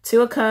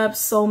 Two of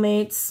Cups,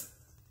 soulmates.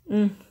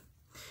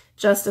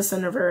 Justice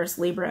in reverse,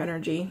 Libra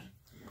energy.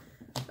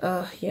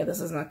 Yeah,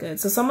 this is not good.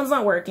 So someone's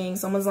not working.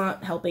 Someone's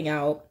not helping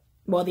out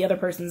while the other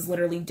person's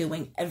literally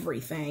doing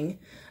everything.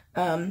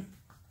 And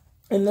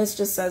this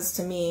just says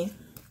to me,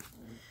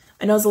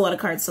 I know there's a lot of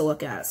cards to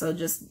look at, so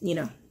just, you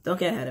know, don't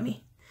get ahead of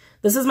me.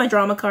 This is my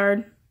drama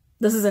card.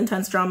 This is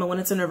intense drama. When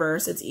it's in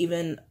reverse, it's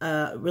even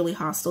really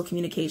hostile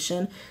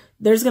communication.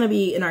 There's going to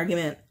be an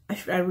argument.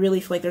 I really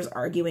feel like there's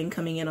arguing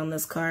coming in on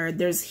this card.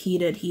 There's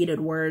heated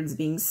words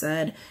being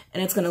said,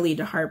 and it's going to lead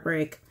to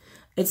heartbreak.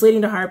 It's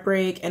leading to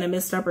heartbreak and a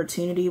missed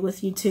opportunity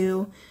with you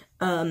two.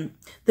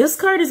 This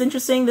card is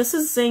interesting. This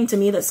is saying to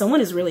me that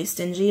someone is really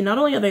stingy. Not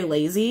only are they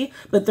lazy,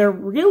 but they're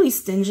really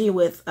stingy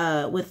with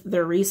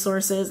their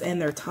resources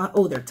and their time.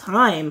 Oh, their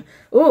time.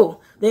 Oh,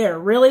 they are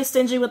really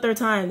stingy with their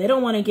time. They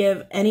don't want to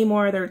give any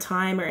more of their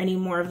time or any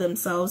more of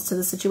themselves to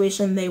the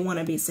situation. They want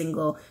to be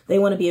single. They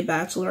want to be a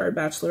bachelor or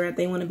bachelorette.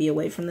 They want to be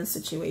away from this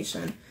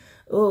situation.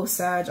 Oh,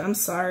 Sag, I'm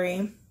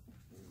sorry.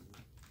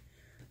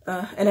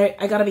 And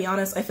I gotta be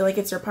honest, I feel like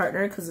it's your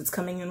partner because it's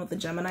coming in with the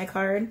Gemini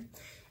card.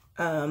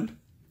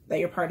 That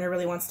your partner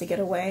really wants to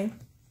get away.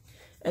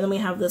 And then we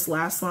have this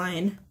last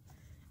line.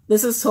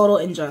 This is total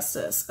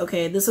injustice.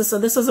 Okay, this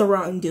is a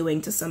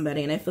wrongdoing to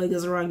somebody, and I feel like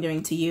this is a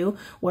wrongdoing to you,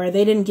 where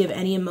they didn't give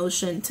any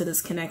emotion to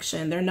this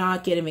connection. They're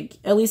not getting it.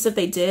 At least if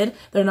they did,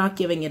 they're not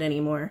giving it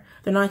anymore.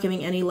 They're not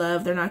giving any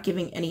love. They're not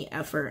giving any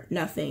effort.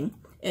 Nothing.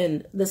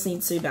 And this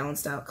needs to be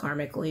balanced out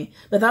karmically.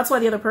 But that's why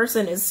the other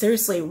person is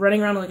seriously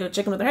running around like a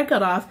chicken with their head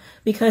cut off,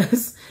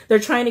 because they're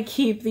trying to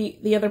keep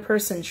the other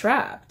person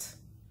trapped.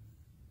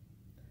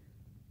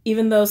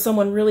 Even though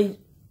someone really,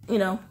 you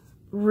know,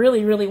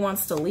 really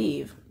wants to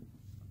leave.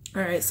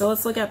 All right, so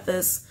let's look at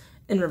this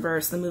in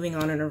reverse, the moving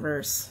on in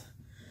reverse.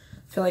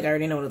 I feel like I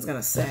already know what it's going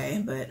to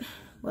say, but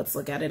let's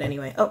look at it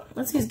anyway. Oh,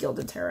 let's use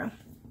Gilded Tarot.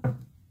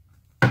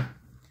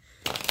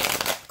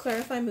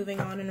 Clarify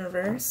moving on in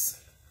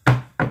reverse.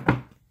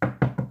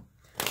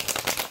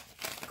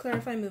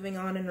 Clarify moving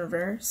on in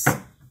reverse.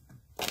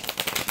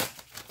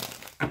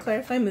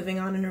 Clarify moving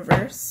on in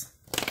reverse.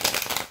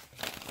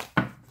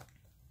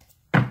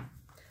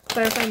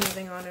 Clarify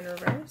moving on in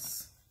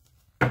reverse.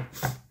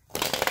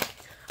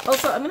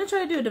 Also, I'm going to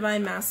try to do a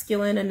Divine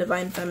Masculine and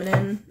Divine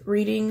Feminine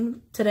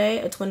reading today,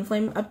 a Twin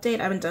Flame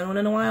update. I haven't done one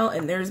in a while,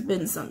 and there's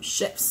been some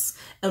shifts.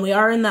 And we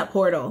are in that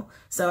portal,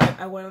 so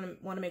I want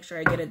to make sure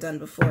I get it done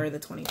before the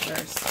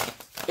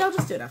 21st. Yeah, I'll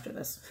just do it after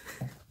this.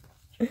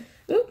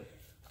 Oop.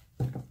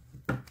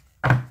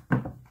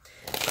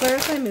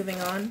 Clarify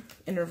moving on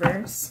in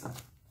reverse.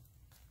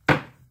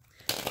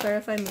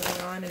 Clarify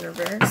moving on in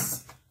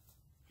reverse.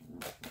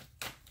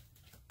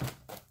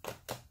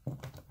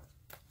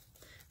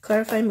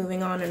 Clarify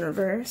moving on in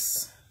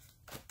reverse.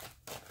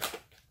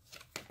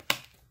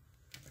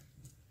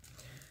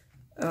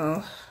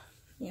 Oh,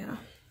 yeah.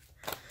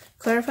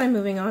 Clarify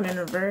moving on in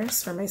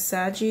reverse for my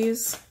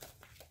Saggies.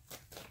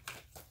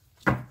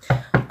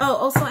 Oh,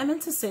 also, I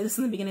meant to say this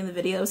in the beginning of the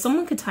video. If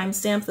someone could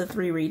timestamp the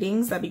 3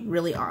 readings, that'd be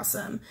really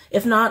awesome.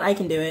 If not, I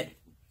can do it.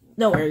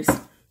 No worries.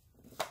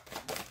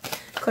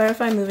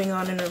 Clarify moving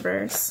on in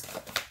reverse.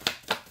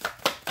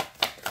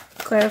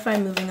 Clarify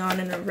moving on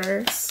in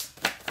reverse.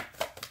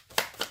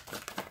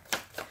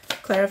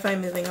 Clarify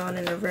moving on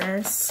in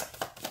reverse.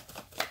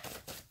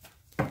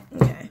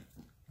 Okay.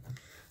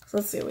 So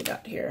let's see what we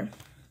got here.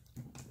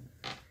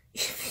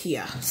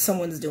 Yeah,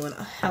 someone's doing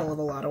a hell of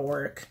a lot of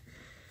work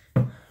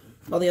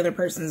while the other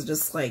person's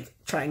just like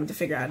trying to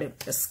figure out how to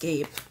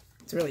escape.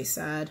 It's really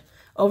sad.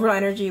 Overall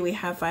energy, we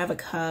have 5 of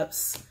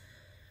Cups.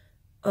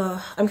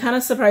 I'm kind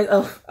of surprised.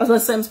 Oh, I was gonna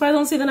say, I'm surprised I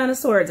don't see the 9 of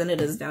Swords, and it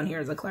is down here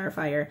as a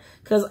clarifier,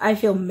 because I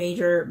feel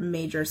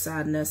major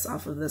sadness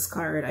off of this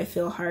card. I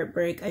feel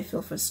heartbreak. I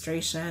feel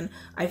frustration.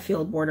 I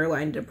feel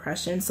borderline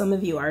depression. Some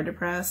of you are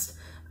depressed.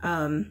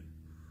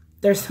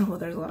 There's a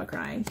lot of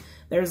crying.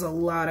 There's a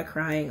lot of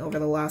crying over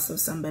the loss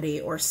of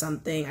somebody or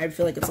something. I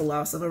feel like it's a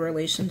loss of a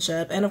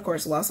relationship, and of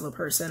course, loss of a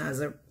person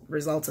as a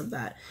result of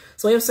that.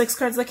 So we have 6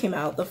 cards that came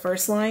out. The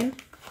first line,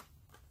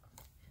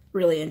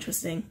 really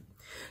interesting.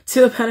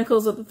 2 of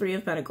Pentacles with the 3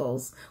 of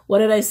Pentacles. What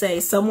did I say?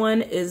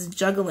 Someone is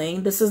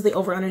juggling. This is the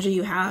over energy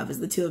you have, is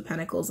the 2 of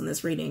Pentacles in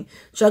this reading.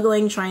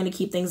 Juggling, trying to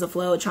keep things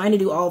afloat, trying to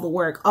do all the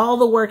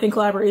work in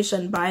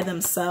collaboration by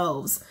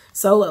themselves.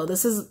 Solo.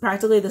 This is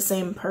practically the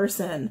same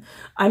person.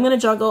 I'm going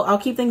to juggle. I'll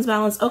keep things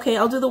balanced. Okay,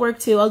 I'll do the work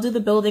too. I'll do the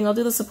building. I'll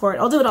do the support.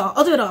 I'll do it all.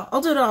 I'll do it all.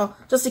 I'll do it all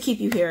just to keep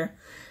you here.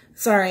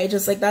 Sorry,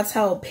 just like that's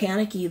how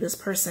panicky this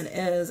person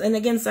is. And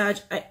again, Sag,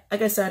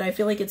 like I said, I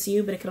feel like it's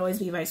you, but it could always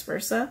be vice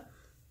versa.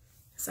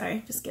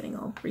 Sorry, just getting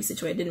all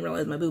resituated. Didn't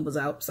realize my boob was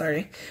out.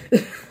 Sorry.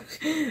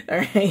 All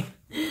right.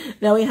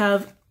 Now we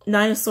have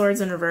 9 of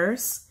Swords in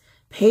reverse.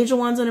 Page of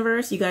Wands in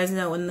reverse. You guys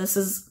know when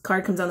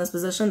card comes down this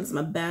position, it's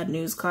my bad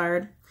news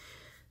card.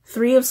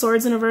 3 of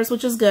Swords in reverse,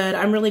 which is good.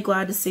 I'm really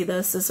glad to see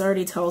this. This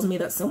already tells me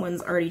that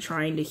someone's already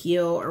trying to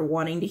heal or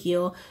wanting to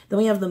heal. Then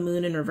we have the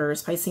Moon in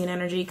reverse. Piscean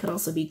energy could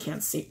also be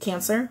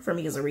Cancer for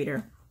me as a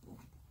reader.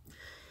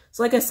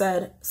 So like I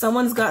said,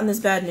 someone's gotten this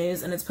bad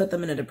news and it's put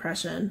them in a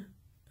depression.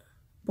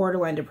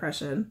 Borderline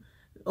depression,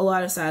 a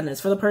lot of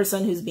sadness for the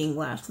person who's being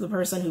left, the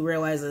person who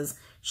realizes,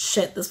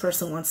 shit, this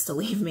person wants to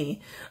leave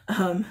me.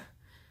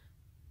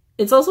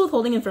 It's also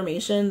withholding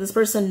information. This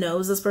person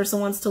knows this person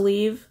wants to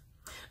leave.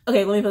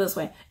 Okay, let me put it this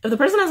way. If the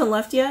person hasn't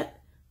left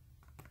yet,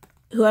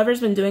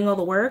 whoever's been doing all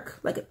the work,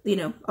 like, you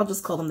know, I'll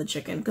just call them the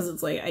chicken, because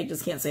it's like, I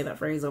just can't say that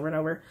phrase over and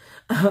over.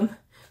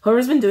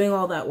 Whoever's been doing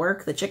all that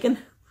work, the chicken,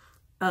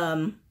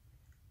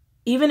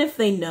 even if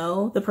they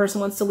know the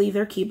person wants to leave,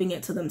 they're keeping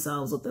it to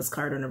themselves with this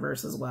card in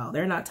reverse as well.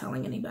 They're not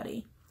telling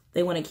anybody.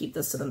 They want to keep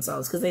this to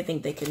themselves because they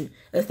think they can,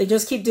 if they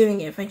just keep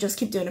doing it, if I just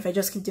keep doing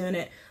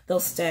it, they'll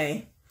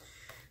stay.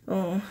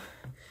 Oh,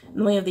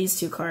 and we have these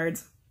 2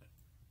 cards.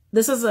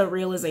 This is a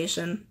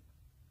realization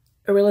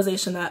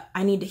that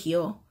I need to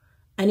heal.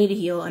 I need to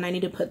heal, and I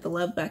need to put the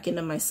love back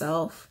into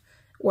myself,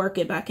 work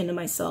it back into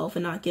myself,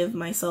 and not give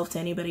myself to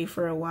anybody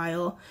for a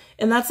while.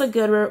 And that's a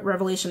good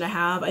revelation to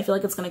have. I feel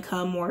like it's going to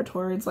come more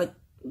towards like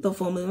the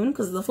full moon,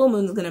 because the full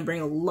moon is going to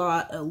bring a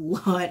lot of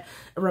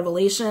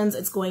revelations.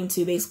 It's going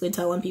to basically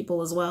tell on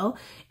people as well.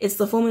 It's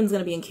the full moon is going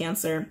to be in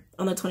Cancer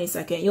on the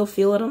 22nd. You'll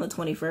feel it on the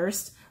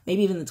 21st,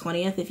 maybe even the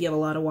 20th if you have a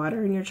lot of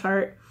water in your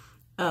chart.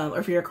 Or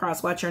if you're a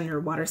cross watcher in your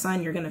water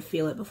sign, you're going to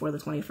feel it before the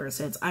 21st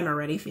hits. I'm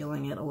already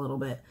feeling it a little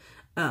bit.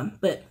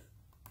 But,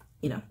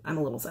 you know, I'm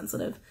a little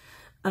sensitive.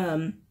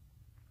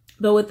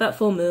 But with that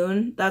full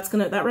moon,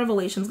 that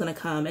revelation's going to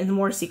come, and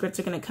more secrets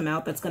are going to come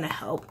out that's going to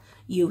help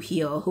you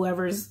heal.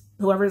 Whoever's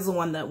the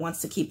one that wants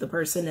to keep the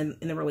person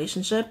in a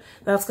relationship,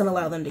 that's going to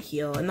allow them to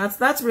heal. And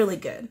that's really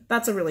good.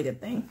 That's a really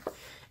good thing.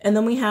 And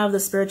then we have the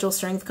spiritual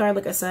strength card,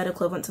 like I said,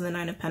 equivalent to the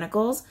 9 of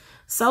Pentacles.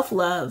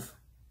 Self-love.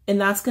 And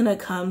that's going to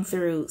come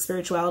through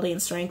spirituality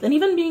and strength, and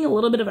even being a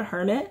little bit of a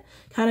hermit,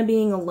 kind of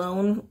being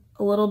alone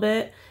a little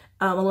bit,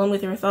 alone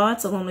with your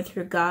thoughts, alone with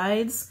your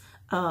guides,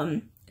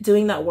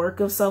 doing that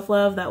work of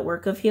self-love, that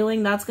work of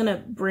healing. That's going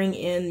to bring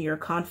in your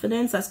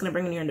confidence. That's going to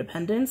bring in your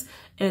independence,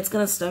 and it's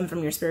going to stem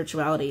from your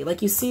spirituality.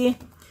 Like you see,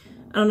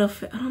 I don't know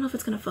if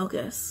it's going to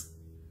focus,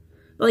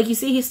 but like you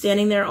see, he's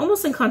standing there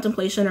almost in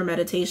contemplation or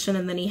meditation,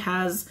 and then he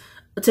has,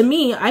 to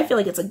me, I feel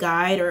like it's a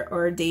guide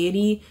or a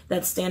deity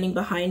that's standing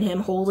behind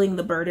him, holding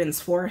the burdens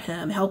for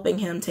him, helping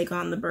him take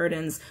on the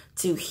burdens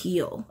to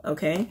heal,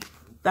 okay?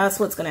 That's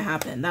what's going to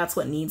happen. That's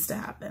what needs to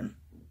happen.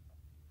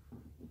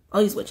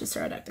 I'll use Witch's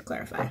Tarot deck to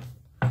clarify.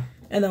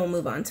 And then we'll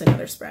move on to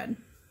another spread.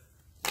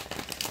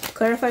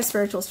 Clarify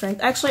spiritual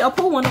strength. Actually, I'll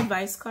pull one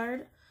advice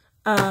card.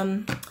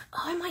 I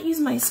might use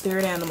my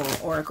Spirit Animal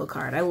Oracle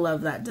card. I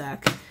love that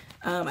deck.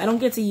 I don't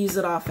get to use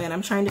it often.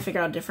 I'm trying to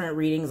figure out different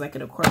readings I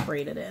could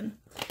incorporate it in.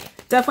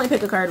 Definitely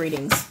pick a card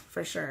readings,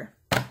 for sure.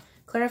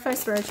 Clarify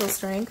spiritual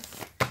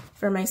strength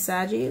for my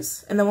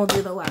Saggies, and then we'll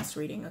do the last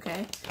reading,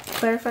 okay?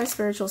 Clarify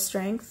spiritual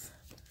strength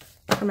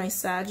for my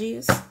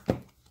Saggies.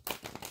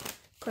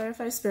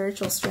 Clarify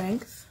spiritual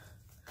strength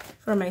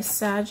for my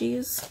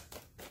Saggies.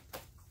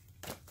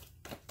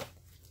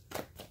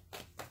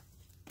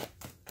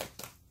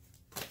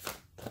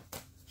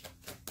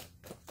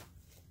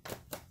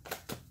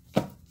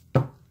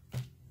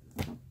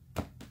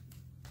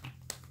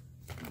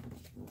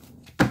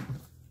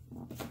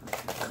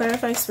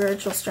 clarify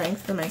spiritual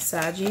strength for my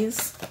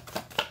Saggies.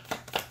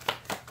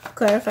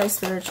 Clarify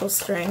spiritual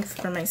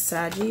strength for my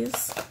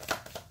Saggies.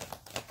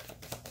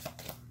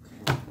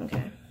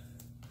 Okay.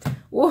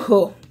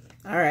 Whoa.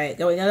 All right.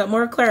 We got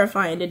more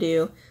clarifying to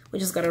do. We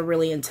just got a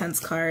really intense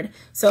card.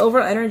 So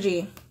overall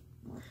energy,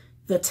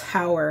 the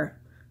Tower,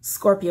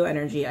 Scorpio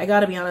energy. I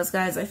gotta be honest,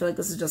 guys. I feel like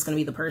this is just gonna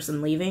be the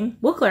person leaving.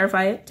 We'll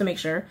clarify it to make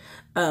sure.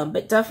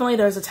 But definitely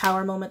there's a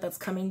Tower moment that's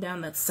coming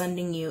down that's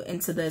sending you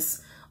into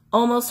this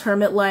almost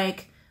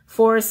hermit-like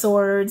Four of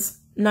Swords,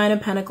 Nine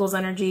of Pentacles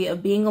energy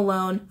of being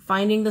alone,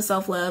 finding the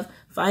self-love,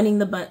 finding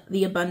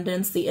the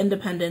abundance, the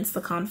independence,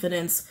 the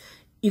confidence.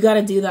 You got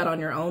to do that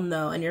on your own,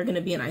 though, and you're going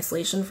to be in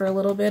isolation for a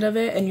little bit of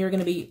it, and you're going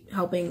to be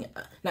you're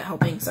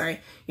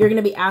going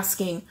to be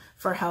asking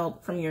for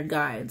help from your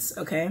guides,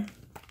 okay?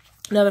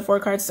 Another 4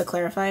 cards to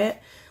clarify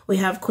it. We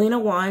have Queen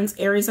of Wands,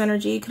 Aries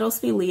energy, could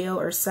also be Leo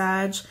or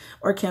Sag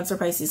or Cancer,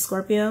 Pisces,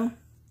 Scorpio.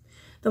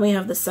 Then we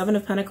have the 7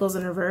 of Pentacles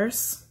in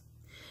reverse,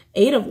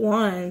 8 of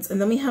Wands,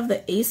 and then we have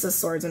the Ace of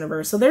Swords in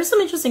reverse. So there's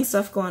some interesting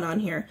stuff going on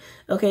here.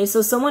 Okay,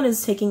 so someone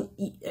is taking,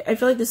 I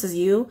feel like this is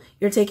you.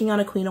 You're taking on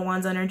a Queen of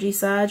Wands energy,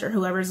 Sag, or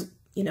whoever's,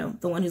 you know,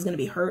 the one who's going to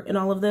be hurt in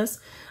all of this.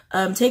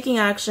 Taking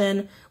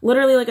action.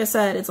 Literally, like I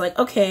said, it's like,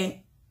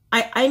 okay,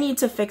 I need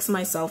to fix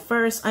myself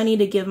first. I need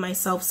to give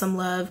myself some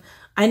love.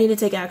 I need to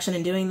take action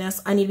in doing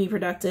this. I need to be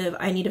productive.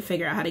 I need to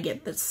figure out how to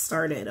get this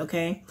started,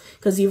 okay?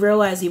 Because you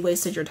realize you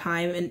wasted your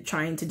time in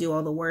trying to do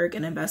all the work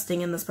and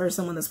investing in this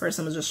person when this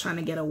person was just trying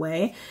to get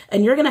away.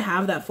 And you're going to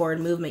have that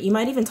forward movement. You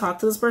might even talk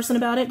to this person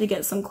about it to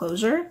get some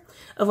closure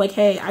of like,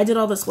 hey, I did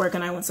all this work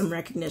and I want some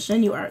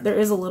recognition. There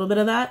is a little bit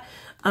of that.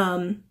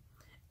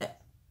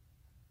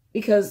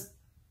 Because...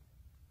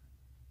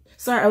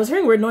 Sorry, I was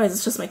hearing weird noise.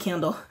 It's just my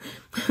candle.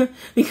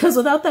 Because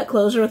without that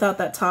closure, without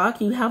that talk,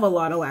 you have a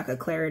lot of lack of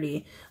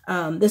clarity.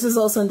 This is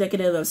also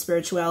indicative of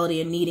spirituality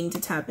and needing to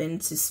tap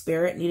into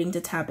spirit, needing to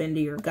tap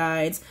into your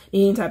guides,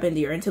 needing to tap into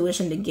your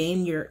intuition to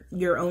gain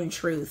your own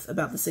truth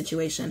about the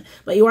situation.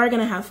 But you are going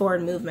to have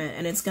forward movement,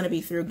 and it's going to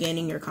be through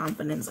gaining your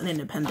confidence and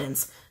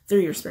independence through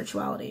your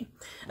spirituality.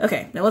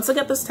 Okay, now let's look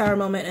at this Tower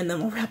moment, and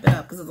then we'll wrap it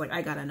up, because it's like,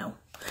 I gotta know.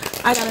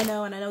 I gotta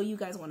know, and I know you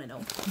guys want to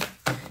know.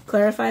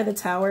 Clarify the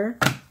Tower.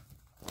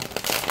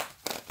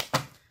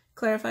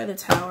 Clarify the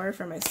Tower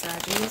for my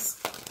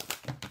Saggies.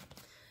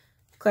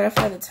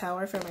 Clarify the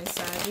Tower for my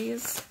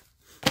Saggies.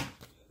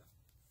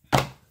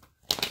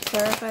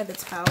 Clarify the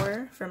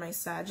Tower for my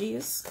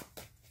Saggies.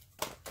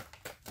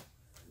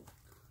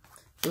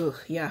 Ooh,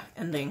 yeah,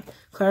 ending.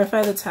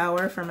 Clarify the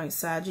Tower for my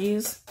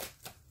Saggies.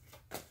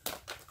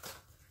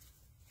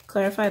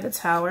 Clarify the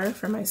Tower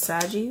for my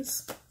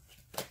Saggies.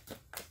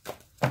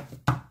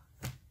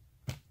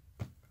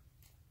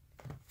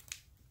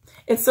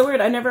 It's so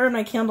weird. I never heard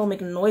my candle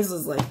make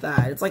noises like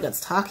that. It's like it's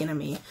talking to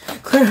me.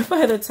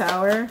 Clarify the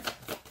Tower.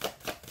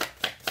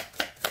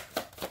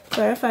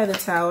 Clarify the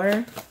Tower.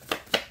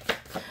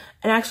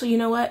 And actually, you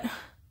know what?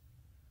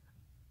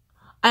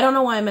 I don't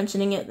know why I'm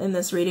mentioning it in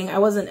this reading. I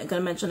wasn't going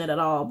to mention it at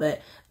all,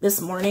 but this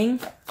morning,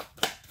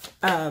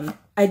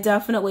 I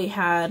definitely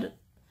had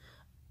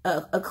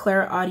a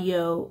Claire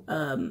audio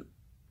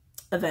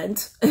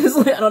event. I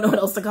don't know what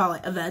else to call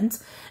it. Event.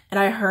 And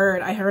I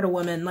heard a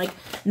woman, like,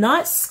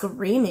 not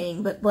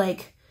screaming, but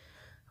like,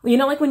 you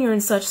know, like when you're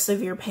in such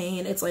severe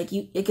pain, it's like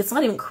it's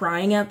not even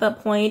crying at that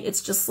point.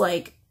 It's just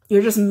like,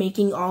 you're just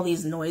making all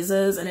these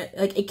noises, and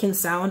it can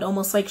sound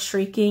almost like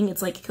shrieking.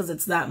 It's like, because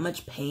it's that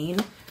much pain.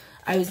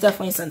 I was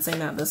definitely sensing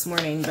that this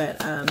morning,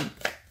 but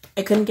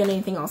I couldn't get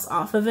anything else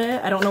off of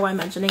it. I don't know why I'm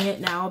mentioning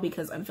it now,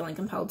 because I'm feeling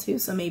compelled to,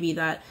 so maybe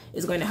that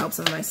is going to help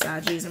some of my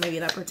Saggies, or maybe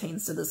that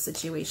pertains to this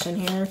situation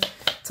here.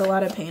 It's a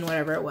lot of pain,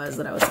 whatever it was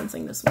that I was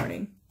sensing this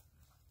morning.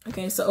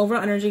 Okay, so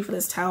overall energy for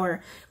this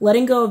Tower,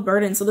 letting go of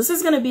burden. So this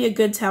is going to be a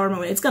good Tower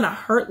moment. It's going to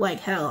hurt like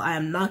hell. I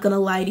am not going to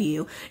lie to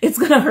you. It's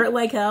going to hurt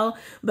like hell,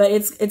 but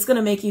it's going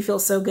to make you feel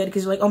so good,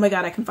 because you're like, oh my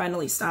God, I can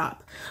finally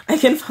stop. I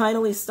can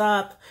finally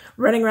stop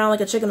running around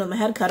like a chicken with my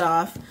head cut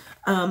off.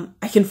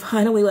 I can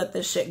finally let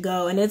this shit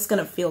go, and it's going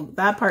to feel,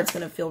 that part's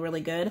going to feel really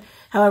good.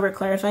 However,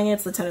 clarifying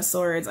it's the Ten of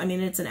Swords. I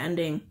mean, it's an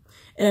ending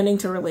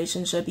to a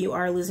relationship. You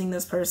are losing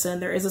this person.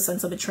 There is a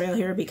sense of betrayal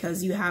here,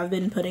 because you have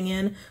been putting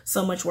in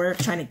so much work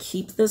trying to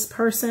keep this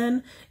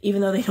person,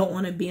 even though they don't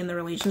want to be in the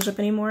relationship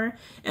anymore.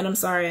 And I'm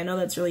sorry, I know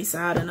that's really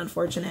sad and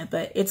unfortunate,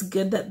 but it's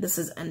good that this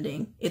is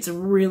ending. It's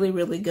really,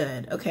 really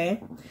good,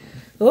 okay?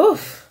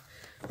 Oof,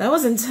 that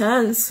was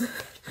intense.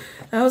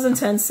 That was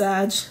intense,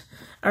 Sag.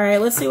 All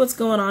right, let's see what's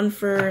going on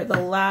for the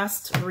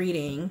last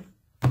reading.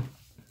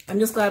 I'm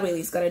just glad we at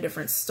least got a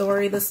different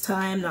story this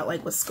time, not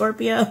like with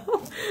Scorpio.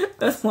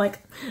 That's like,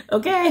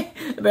 okay,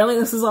 apparently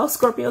this is all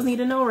Scorpios need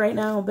to know right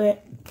now,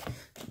 but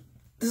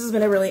this has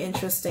been a really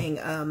interesting,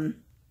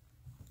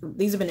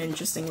 these have been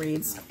interesting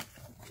reads.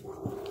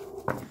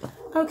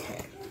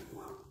 Okay.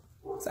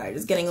 Sorry,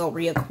 just getting all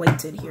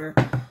reacquainted here.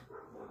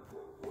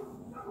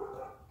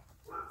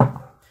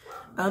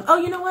 Oh,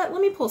 you know what?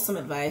 Let me pull some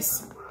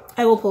advice.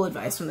 I will pull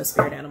advice from the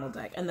Spirit Animal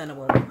deck, and then I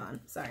will move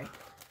on. Sorry.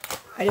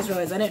 I just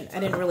realized I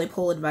didn't really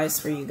pull advice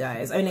for you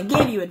guys. I mean, I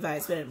gave you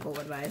advice, but I didn't pull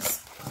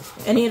advice.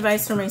 Any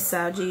advice for my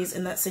Saggies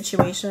in that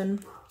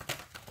situation?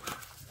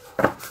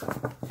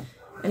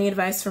 Any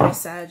advice for my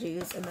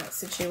Saggies in that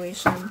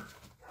situation?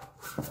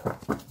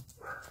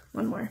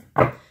 One more.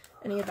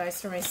 Any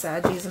advice for my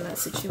Saggies in that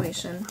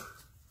situation?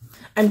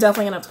 I'm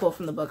definitely going to have to pull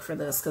from the book for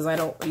this because I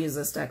don't use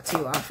this deck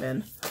too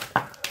often.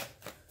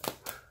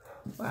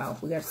 Wow,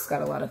 we just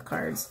got a lot of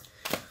cards.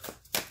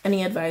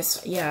 Any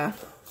advice? Yeah.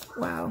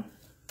 Wow.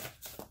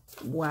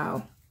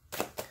 Wow.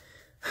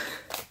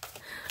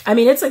 I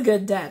mean, it's a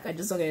good deck. I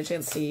just don't get a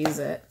chance to use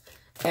it.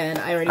 And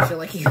I already feel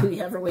like you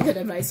have really good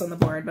advice on the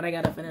board, but I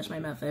got to finish my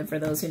method for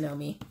those who know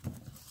me.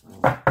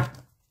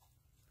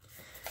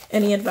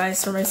 Any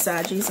advice for my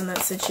Saggies in that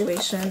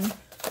situation?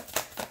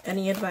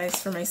 Any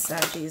advice for my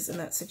Saggies in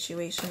that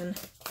situation?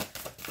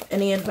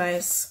 Any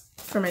advice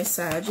for my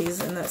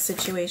Saggies in that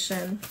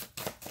situation?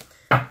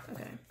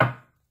 Okay.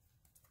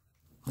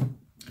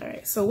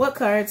 Alright, so what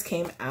cards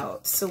came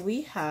out? So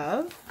we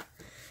have,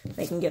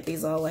 I can get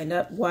these all lined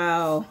up.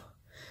 Wow.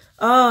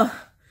 Oh,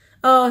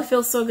 it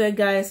feels so good,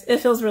 guys. It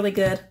feels really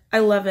good. I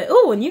love it.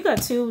 Oh, and you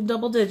got 2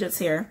 double digits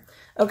here.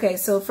 Okay,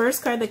 so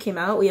first card that came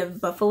out, we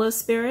have Buffalo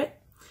Spirit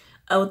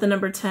with the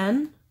number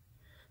 10.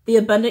 The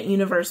abundant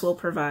universe will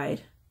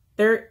provide.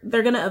 They're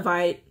gonna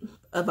abide.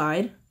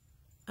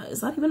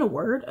 Is that even a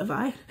word?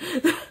 Abide?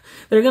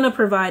 They're gonna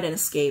provide an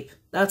escape.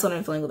 That's what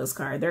I'm feeling with this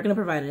card. They're gonna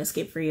provide an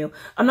escape for you.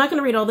 I'm not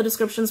gonna read all the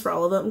descriptions for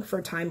all of them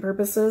for time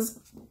purposes.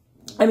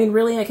 I mean,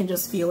 really, I can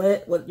just feel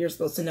it, what you're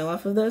supposed to know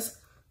off of this.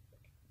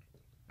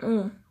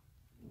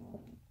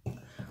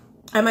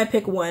 I might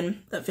pick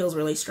one that feels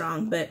really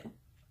strong, but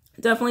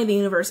definitely the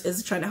universe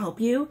is trying to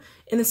help you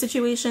in the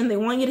situation. They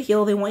want you to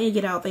heal. They want you to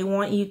get out. They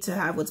want you to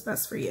have what's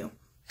best for you.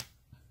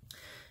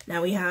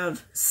 Now we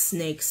have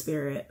Snake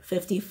Spirit,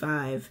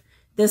 55.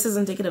 This is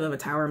indicative of a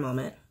tower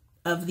moment,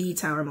 of the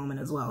tower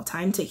moment as well.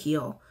 Time to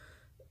heal.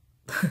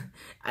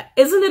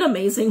 Isn't it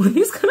amazing when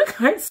these kind of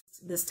cards,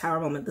 this tower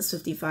moment, this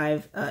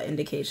 55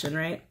 indication,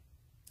 right?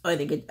 Oh, I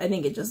think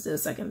it just did a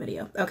second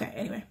video. Okay,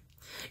 anyway.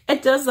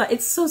 It does that.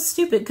 It's so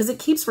stupid because it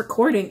keeps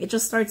recording. It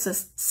just starts a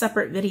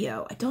separate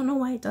video. I don't know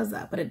why it does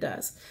that, but it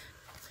does.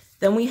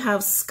 Then we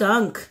have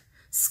Skunk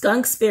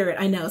Spirit.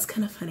 I know, it's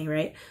kind of funny,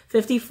 right?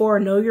 54,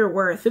 know your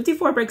worth.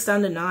 54 breaks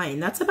down to 9.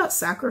 That's about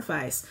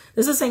sacrifice.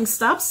 This is saying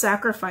stop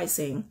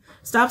sacrificing.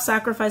 Stop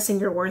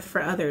sacrificing your worth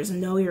for others.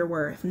 Know your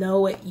worth.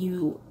 Know what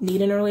you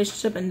need in a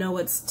relationship and know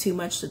what's too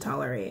much to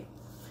tolerate.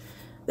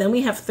 Then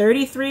we have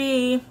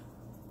 33.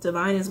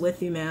 Divine is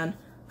with you, man.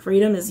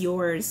 Freedom is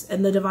yours,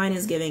 and the divine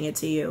is giving it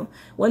to you.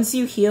 Once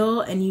you heal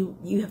and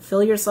you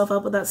fill yourself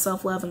up with that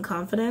self-love and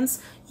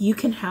confidence, you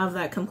can have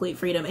that complete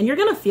freedom. And you're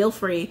going to feel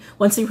free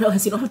once you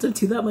realize you don't have to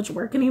do that much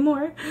work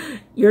anymore.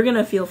 You're going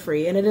to feel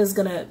free, and it is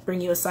going to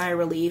bring you a sigh of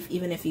relief,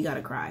 even if you got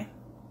to cry.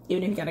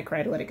 Even if you got to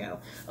cry to let it go.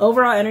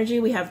 Overall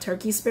energy, we have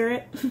Turkey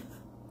Spirit.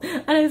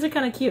 I know these are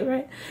kind of cute,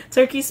 right?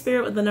 Turkey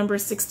Spirit with the number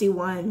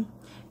 61.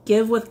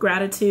 Give with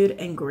gratitude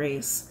and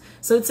grace.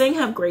 So it's saying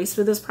have grace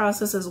for this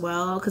process as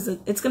well, because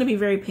it's going to be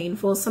very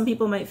painful. Some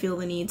people might feel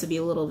the need to be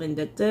a little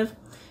vindictive.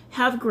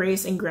 Have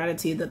grace and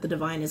gratitude that the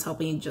divine is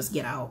helping you just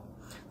get out.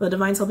 The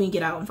divine's helping you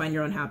get out and find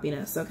your own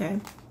happiness, okay?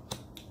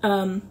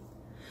 I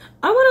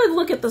want to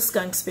look at the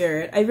Skunk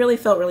Spirit. I really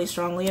felt really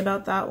strongly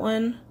about that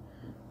one.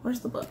 Where's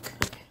the book?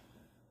 Okay.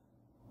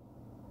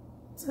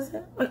 Is this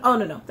it? Oh,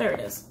 no, there it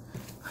is.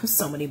 I have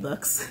so many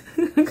books.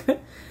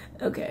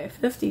 Okay,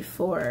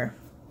 54.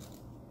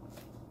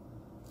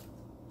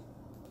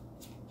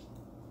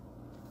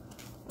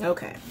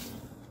 Okay.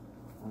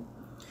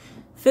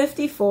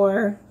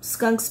 54,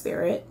 Skunk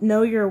Spirit,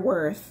 know your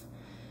worth.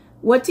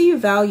 What do you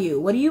value?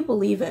 What do you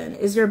believe in?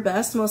 Is your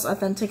best, most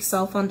authentic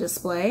self on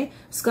display?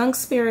 Skunk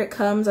Spirit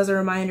comes as a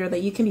reminder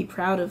that you can be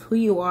proud of who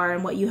you are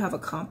and what you have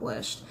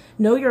accomplished.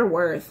 Know your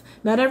worth.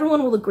 Not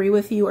everyone will agree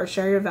with you or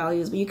share your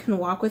values, but you can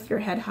walk with your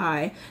head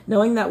high,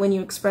 knowing that when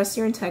you express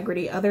your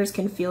integrity, others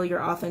can feel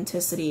your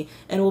authenticity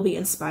and will be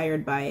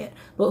inspired by it.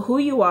 But who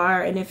you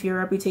are, and if your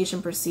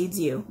reputation precedes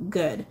you,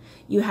 good.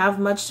 You have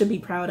much to be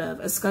proud of.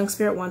 A Skunk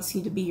Spirit wants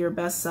you to be your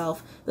best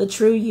self, the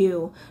true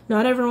you.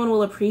 Not everyone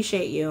will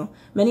appreciate you.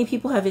 Many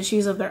people have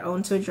issues of their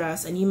own to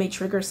address, and you may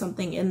trigger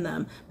something in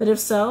them. But if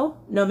so,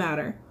 no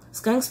matter.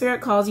 Skunk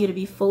Spirit calls you to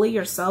be fully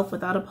yourself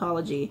without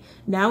apology.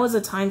 Now is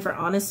a time for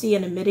honesty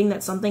and admitting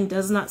that something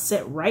does not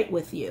sit right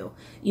with you.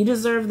 You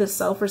deserve the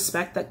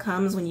self-respect that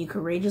comes when you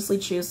courageously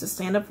choose to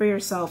stand up for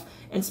yourself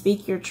and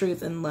speak your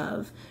truth in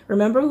love.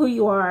 Remember who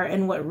you are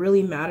and what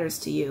really matters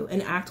to you,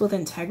 and act with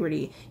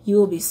integrity. You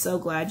will be so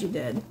glad you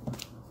did.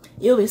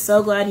 You'll be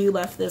so glad you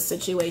left this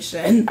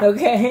situation,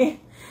 okay?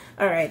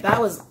 All right,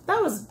 that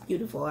was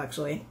beautiful,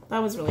 actually.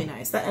 That was really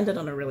nice. That ended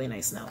on a really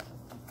nice note.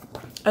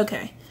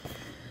 Okay.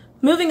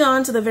 Moving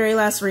on to the very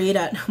last read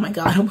at, oh my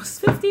god, almost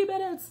 50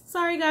 minutes.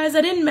 Sorry guys,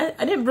 I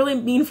didn't really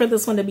mean for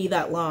this one to be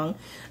that long.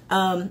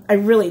 I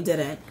really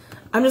didn't.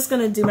 I'm just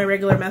gonna do my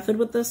regular method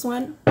with this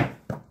one.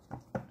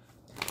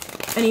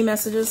 Any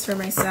messages for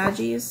my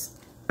Saggies?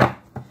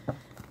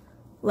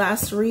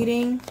 Last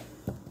reading.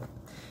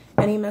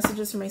 Any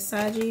messages for my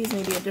Saggies?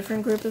 Maybe a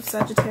different group of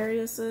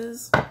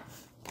Sagittariuses.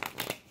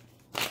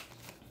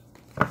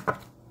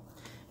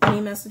 Any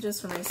messages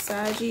for my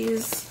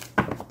Saggies?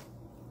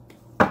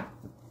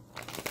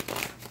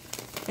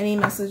 Any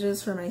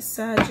messages for my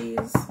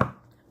Saggies?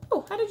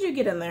 Oh, how did you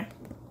get in there?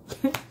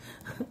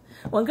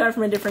 One card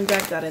from a different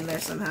deck got in there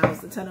somehow.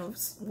 It's the Ten of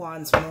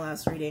Wands from the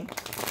last reading.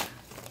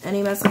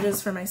 Any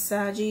messages for my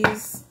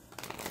Saggies?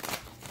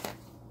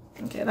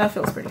 Okay, that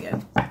feels pretty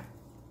good.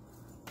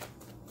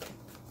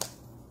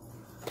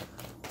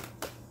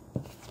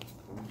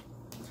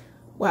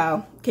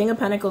 Wow, King of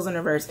Pentacles in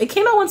reverse. It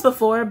came out once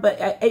before, but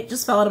it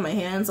just fell out of my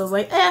hands. I was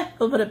like,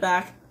 we'll put it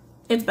back.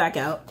 It's back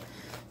out.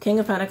 King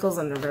of Pentacles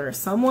in reverse.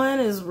 Someone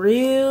is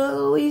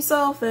really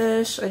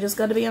selfish. I just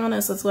got to be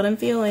honest. That's what I'm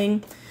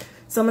feeling.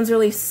 Someone's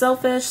really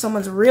selfish.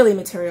 Someone's really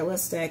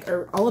materialistic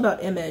or all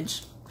about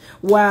image.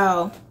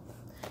 Wow.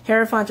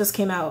 Hierophant just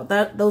came out.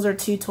 Those are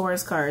 2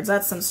 Taurus cards.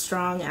 That's some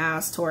strong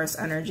ass Taurus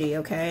energy,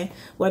 okay?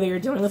 Whether you're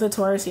dealing with a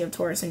Taurus, you have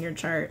Taurus in your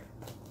chart.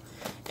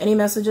 Any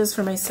messages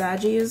for my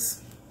Saggies?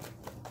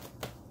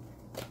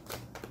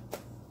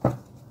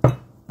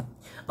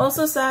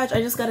 Also, Sag,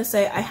 I just gotta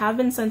say, I have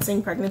been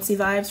sensing pregnancy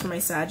vibes for my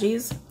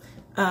Saggies.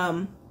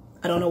 I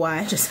don't know why,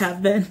 I just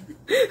have been.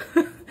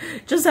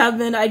 Just have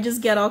been. I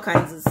just get all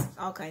kinds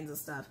of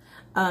stuff.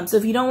 So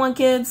if you don't want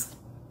kids,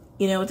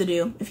 you know what to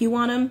do. If you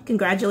want them,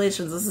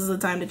 congratulations, this is the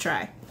time to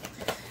try.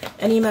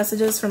 Any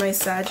messages for my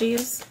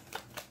Saggies?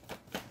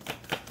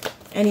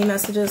 Any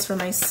messages for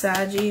my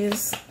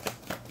Saggies?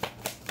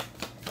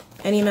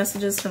 Any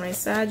messages for my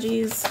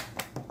Saggies?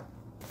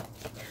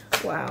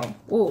 Wow.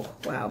 Ooh,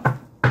 wow.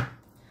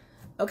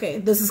 Okay,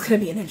 this is going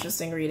to be an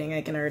interesting reading,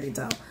 I can already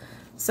tell.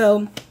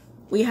 So,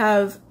 we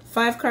have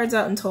 5 cards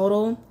out in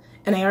total,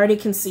 and I already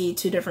can see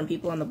 2 different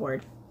people on the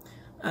board.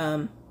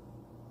 I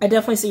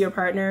definitely see your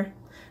partner.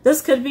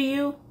 This could be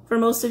you. For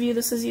most of you,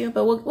 this is you,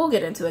 but we'll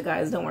get into it,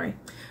 guys, don't worry.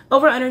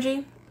 Overall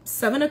energy,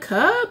 7 of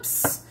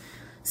Cups.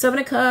 7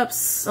 of Cups.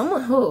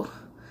 Someone who...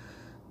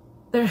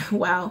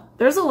 Wow.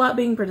 There's a lot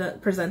being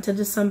presented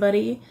to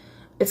somebody.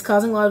 It's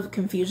causing a lot of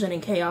confusion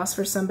and chaos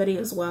for somebody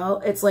as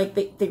well. It's like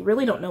they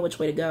really don't know which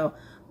way to go.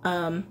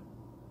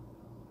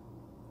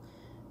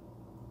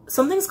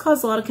 Something's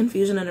caused a lot of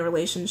confusion in a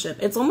relationship.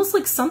 It's almost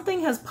like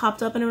something has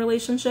popped up in a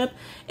relationship,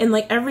 and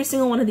like every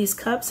single one of these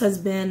cups has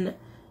been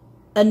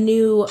a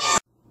new...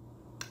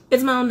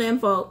 It's my own damn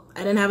fault. I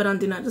didn't have it on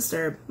Do Not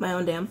Disturb. My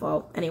own damn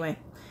fault. Anyway,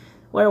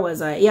 where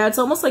was I? Yeah, it's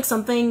almost like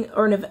something,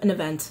 or an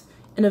event.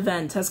 An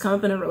event has come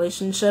up in a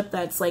relationship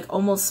that's like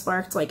almost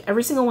sparked, like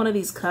every single one of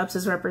these cups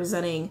is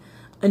representing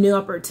a new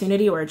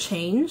opportunity or a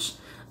change.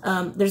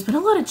 There's been a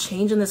lot of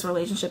change in this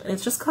relationship, and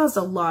it's just caused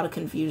a lot of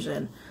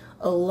confusion.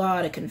 A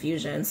lot of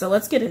confusion. So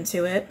let's get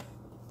into it.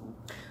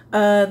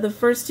 The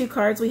first 2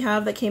 cards we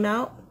have that came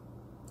out,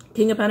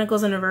 King of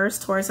Pentacles in reverse,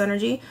 Taurus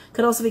energy.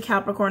 Could also be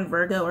Capricorn,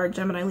 Virgo, or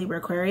Gemini, Libra,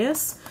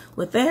 Aquarius.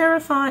 With the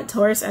Hierophant,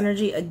 Taurus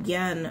energy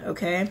again,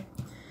 okay?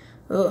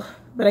 Ugh.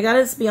 But I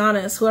gotta be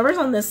honest, whoever's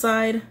on this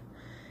side,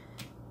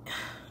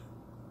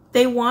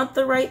 they want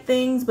the right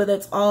things, but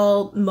it's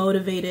all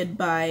motivated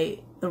by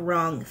the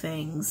wrong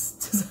things.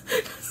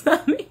 Does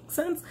that make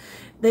sense?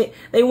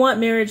 They want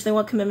marriage, they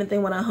want commitment, they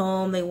want a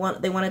home, they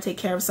want to take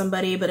care of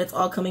somebody, but it's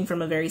all coming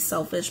from a very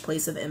selfish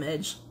place of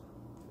image.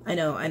 I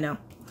know,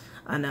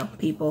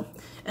 people.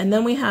 And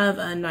then we have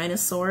a 9 of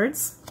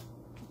Swords.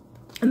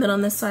 And then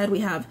on this side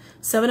we have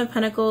 7 of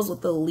Pentacles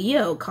with the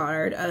Leo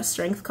card, a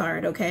Strength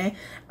card, okay?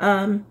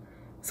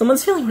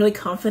 Someone's feeling really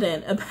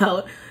confident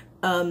about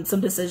some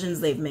decisions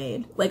they've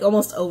made, like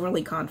almost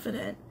overly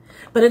confident.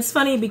 But it's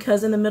funny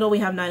because in the middle we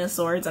have 9 of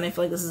Swords, and I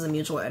feel like this is a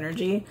mutual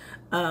energy.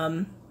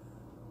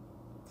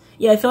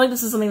 Yeah, I feel like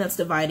this is something that's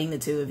dividing the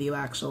 2 of you,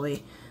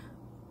 actually.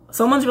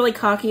 Someone's really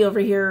cocky over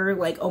here,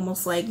 like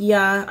almost like,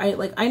 yeah,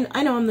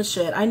 I know I'm the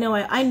shit. I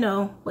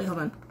know. Wait, hold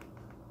on.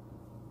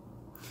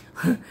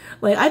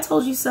 Like, I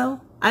told you so.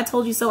 I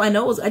told you so. I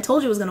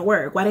told you it was gonna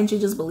work. Why didn't you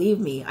just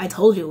believe me? I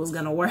told you it was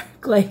gonna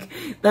work. Like,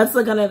 that's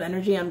the kind of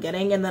energy I'm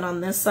getting. And then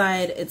on this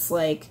side, it's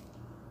like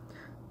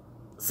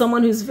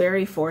someone who's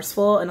very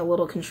forceful and a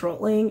little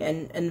controlling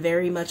and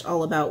very much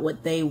all about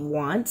what they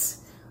want.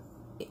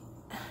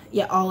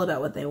 Yeah, all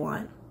about what they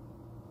want.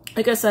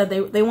 Like I said,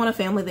 they want a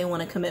family, they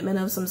want a commitment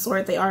of some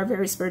sort. They are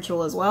very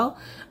spiritual as well,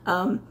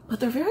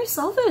 but they're very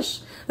selfish.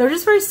 They're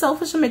just very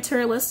selfish and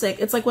materialistic.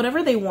 It's like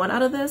whatever they want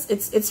out of this,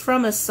 it's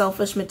from a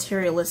selfish,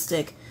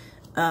 materialistic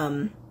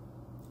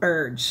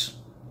urge,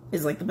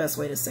 is like the best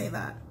way to say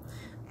that.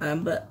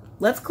 But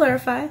let's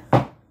clarify.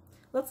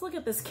 Let's look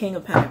at this King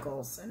of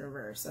Pentacles in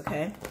reverse,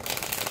 okay?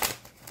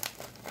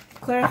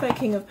 Clarify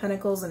King of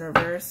Pentacles in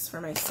reverse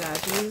for my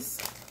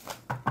Saggies.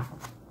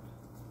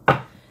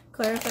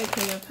 Clarify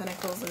King of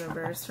Pentacles in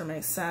reverse for my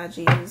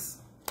Saggies.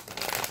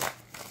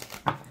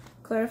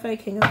 Clarify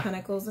King of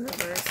Pentacles in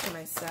reverse for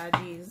my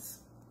Saggies.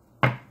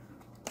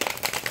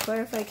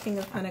 Clarify King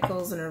of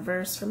Pentacles in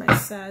reverse for my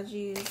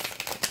Saggies.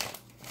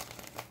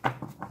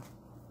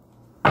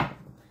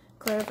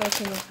 Clarify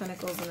King of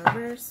Pentacles in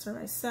reverse for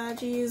my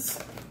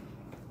Saggies.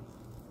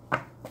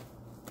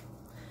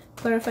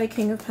 Clarify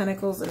King of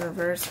Pentacles in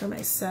reverse for my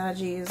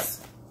Saggies.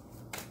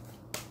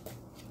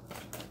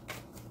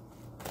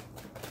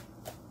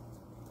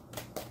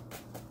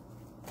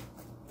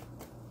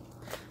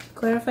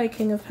 Clarify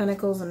King of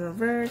Pentacles in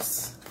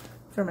reverse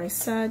for my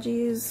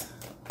Saggies.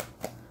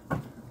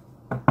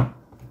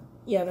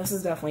 Yeah, this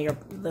is definitely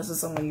this is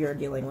someone you're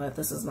dealing with.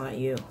 This is not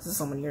you. This is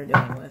someone you're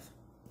dealing with.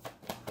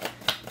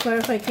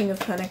 Clarify King of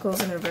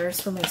Pentacles in reverse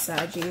for my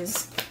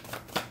Saggies.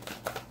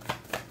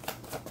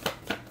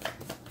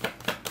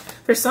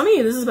 For some of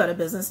you, this is about a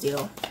business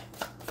deal.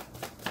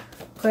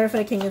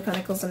 Clarify King of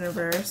Pentacles in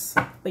reverse.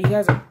 But you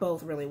guys are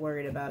both really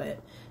worried about it.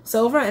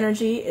 So overall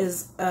energy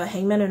is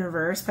Hangman in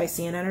reverse,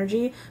 Piscean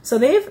energy. So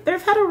they've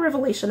had a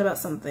revelation about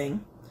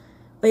something.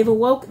 They've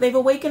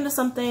awakened to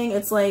something.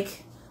 It's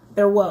like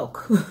they're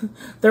woke.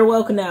 They're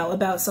woke now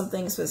about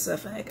something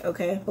specific,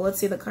 okay? But let's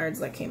see the cards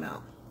that came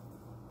out.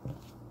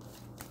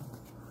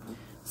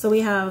 So we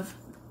have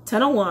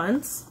 10 of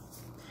Wands.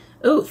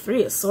 Ooh,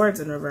 3 of Swords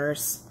in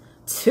reverse.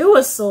 2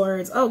 of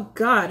Swords. Oh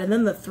God, and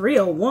then the 3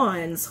 of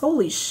Wands.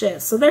 Holy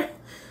shit. So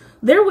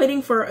they're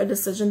waiting for a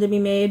decision to be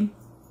made.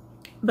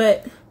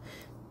 But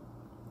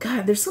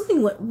God, there's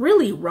something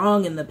really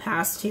wrong in the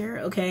past here,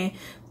 okay?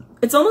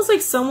 It's almost like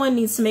someone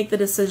needs to make the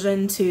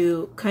decision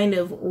to kind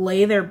of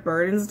lay their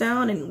burdens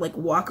down and like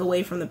walk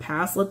away from the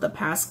past, let the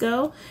past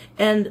go.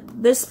 And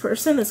this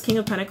person, this King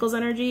of Pentacles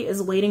energy,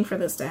 is waiting for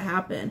this to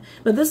happen.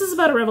 But this is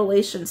about a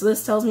revelation. So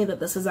this tells me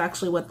that this is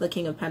actually what the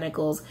King of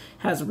Pentacles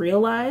has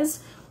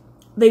realized.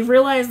 They've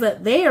realized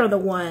that they are the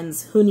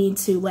ones who need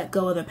to let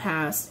go of the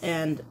past,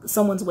 and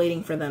someone's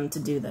waiting for them to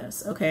do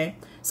this, okay?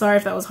 Sorry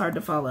if that was hard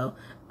to follow.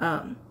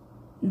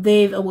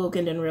 They've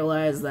awoken and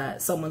realized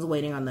that someone's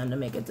waiting on them to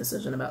make a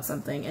decision about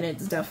something, and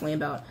it's definitely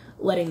about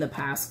letting the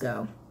past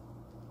go.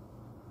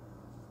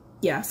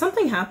 Yeah,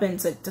 something happened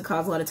to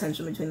cause a lot of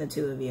tension between the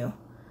two of you.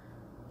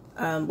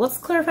 Let's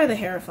clarify the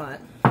Hierophant.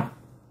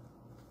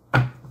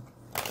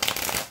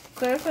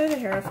 Clarify the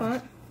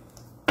Hierophant.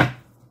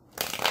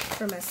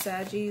 For my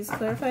Saggies,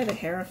 clarify the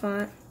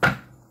Hierophant.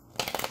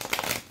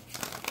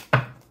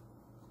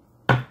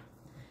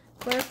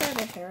 Clarify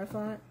the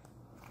Hierophant.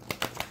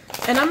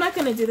 And I'm not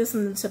going to do this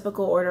in the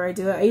typical order I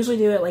do it. I usually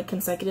do it like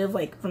consecutive,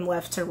 like from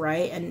left to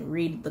right, and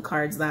read the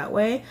cards that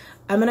way.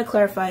 I'm going to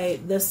clarify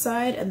this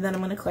side, and then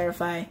I'm going to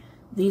clarify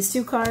these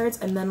two cards,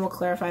 and then we'll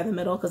clarify the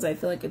middle because I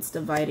feel like it's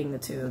dividing the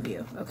two of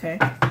you, okay?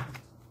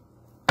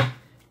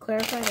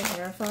 Clarify the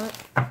Hierophant.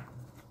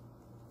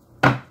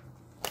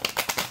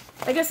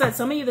 Like I said,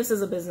 some of you, this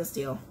is a business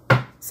deal.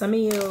 Some of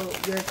you,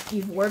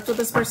 you've worked with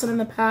this person in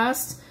the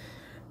past.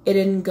 It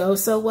didn't go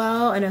so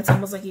well, and it's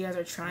almost like you guys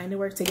are trying to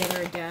work together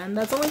again.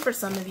 That's only for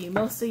some of you.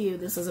 Most of you,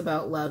 this is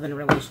about love and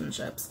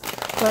relationships.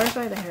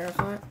 Clarify the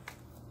Hierophant.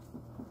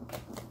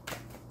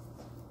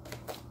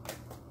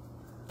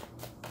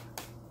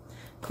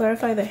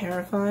 Clarify the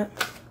Hierophant.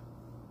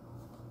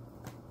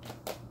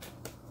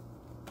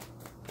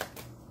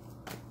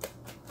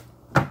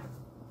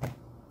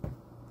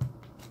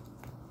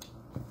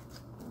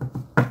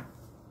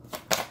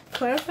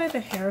 Clarify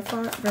the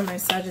Hierophant for my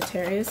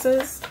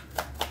Sagittariuses.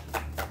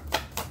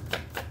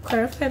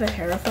 Clarify the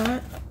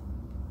Hierophant.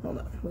 Hold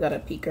on, we got a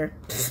peeker.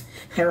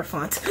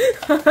 Hierophant.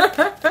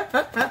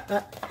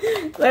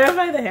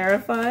 Clarify the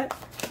Hierophant.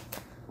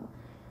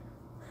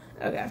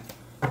 Okay.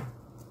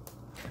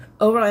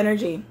 Overall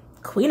energy.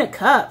 Queen of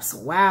Cups.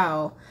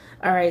 Wow.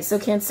 All right, so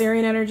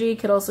Cancerian energy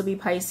could also be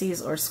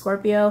Pisces or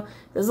Scorpio.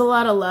 There's a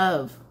lot of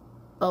love.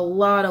 A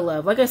lot of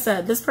love. Like I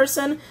said, this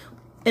person,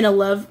 in a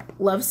love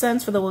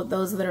sense, for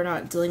those that are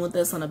not dealing with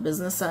this on a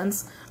business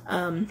sense,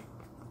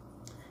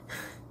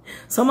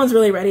 someone's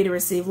really ready to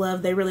receive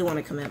love. They really want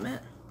a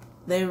commitment.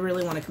 They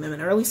really want a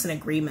commitment, or at least an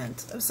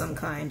agreement of some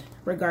kind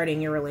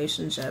regarding your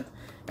relationship.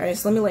 All right,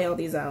 so let me lay all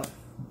these out.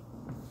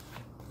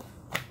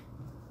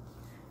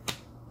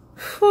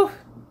 Whew.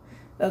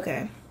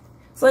 Okay.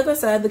 So like I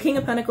said, the King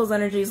of Pentacles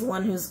energy is the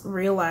one who's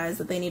realized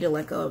that they need to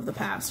let go of the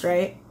past,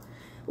 right?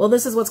 Well,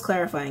 this is what's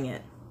clarifying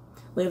it.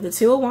 We have the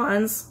Two of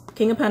Wands,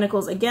 King of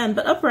Pentacles again,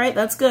 but upright.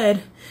 That's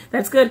good.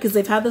 That's good because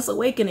they've had this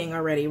awakening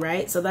already,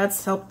 right? So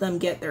that's helped them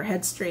get their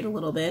head straight a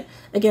little bit.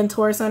 Again,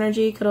 Taurus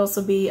energy could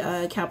also be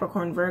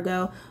Capricorn,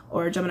 Virgo,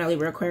 or Gemini,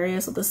 Libra,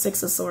 Aquarius with the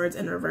Six of Swords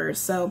in reverse.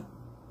 So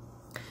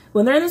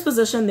when they're in this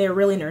position, they're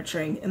really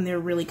nurturing and they're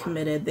really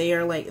committed. They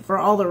are like, for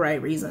all the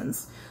right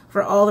reasons.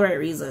 For all the right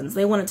reasons.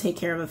 They want to take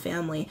care of a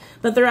family.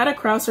 But they're at a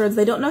crossroads.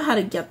 They don't know how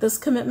to get this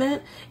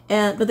commitment,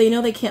 but they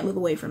know they can't move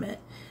away from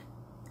it.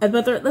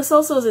 But this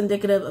also is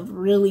indicative of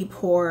really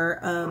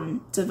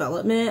poor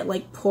development,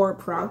 like poor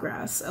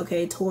progress,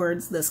 okay,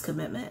 towards this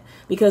commitment.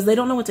 Because they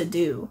don't know what to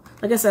do.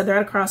 Like I said, they're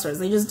at a crossroads.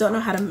 They just don't know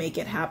how to make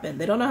it happen.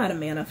 They don't know how to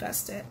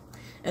manifest it.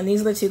 And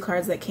these are the two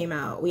cards that came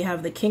out. We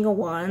have the King of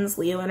Wands,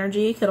 Leo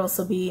energy. Could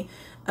also be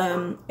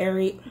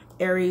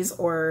Aries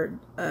or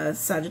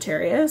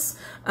Sagittarius.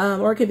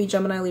 Or it could be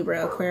Gemini,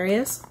 Libra,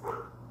 Aquarius.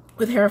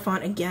 With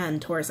Hierophant, again,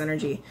 Taurus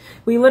energy.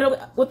 With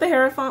the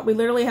Hierophant, we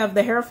literally have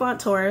the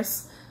Hierophant,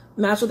 Taurus,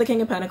 matched with the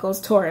King of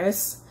Pentacles,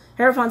 Taurus.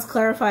 Hierophant's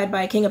clarified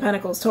by King of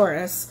Pentacles,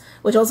 Taurus,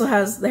 which also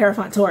has the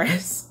Hierophant,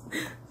 Taurus.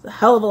 It's a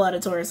hell of a lot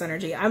of Taurus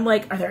energy. I'm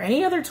like, are there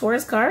any other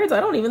Taurus cards? I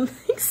don't even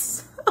think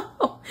so.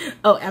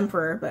 Oh,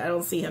 Emperor, but I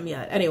don't see him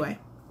yet. Anyway,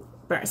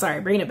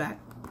 sorry, bringing it back.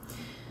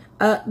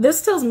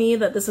 This tells me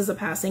that this is a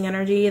passing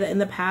energy, that in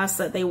the past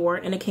that they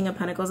weren't in a King of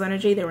Pentacles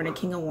energy, they were in a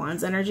King of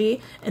Wands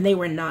energy, and they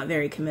were not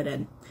very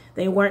committed.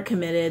 They weren't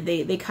committed.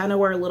 They kind of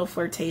were a little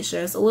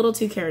flirtatious, a little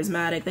too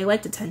charismatic. They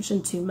liked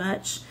attention too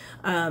much,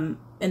 and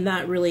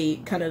that really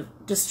kind of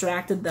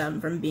distracted them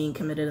from being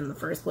committed in the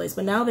first place.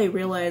 But now they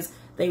realize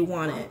they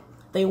want it.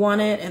 They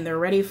want it, and they're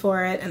ready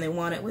for it, and they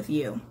want it with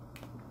you.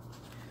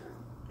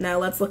 Now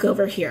let's look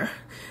over here.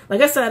 Like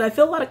I said, I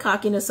feel a lot of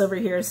cockiness over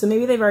here, so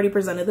maybe they've already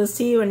presented this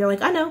to you, and you're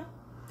like, I know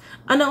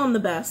I'm the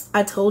best.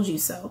 I told you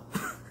so.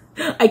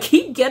 I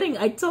keep getting,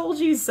 I told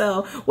you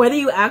so. Whether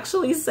you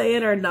actually say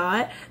it or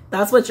not,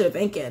 that's what you're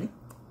thinking.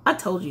 I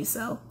told you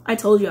so. I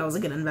told you I was a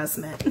good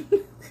investment.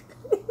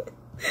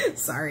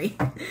 Sorry.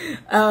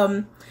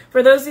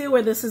 For those of you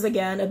where this is,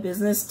 again, a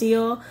business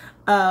deal,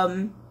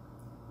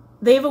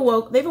 they've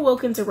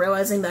awoken to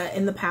realizing that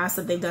in the past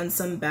that they've done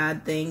some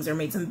bad things or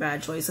made some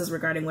bad choices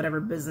regarding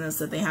whatever business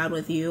that they had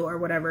with you or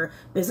whatever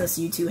business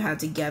you two had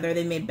together.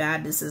 They made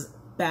bad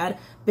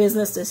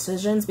business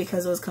decisions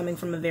because it was coming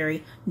from a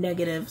very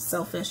negative,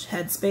 selfish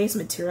headspace,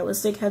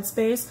 materialistic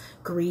headspace,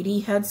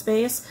 greedy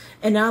headspace.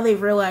 And now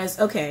they've realized,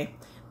 okay,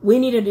 we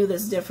need to do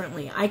this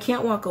differently. I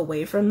can't walk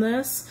away from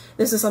this.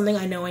 This is something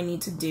I know I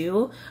need to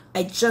do.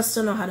 I just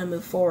don't know how to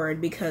move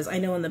forward because I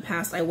know in the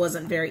past I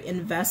wasn't very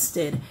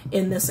invested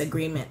in this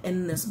agreement,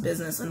 in this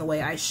business in the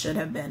way I should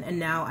have been. And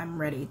now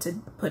I'm ready to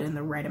put in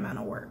the right amount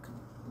of work.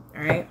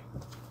 All right.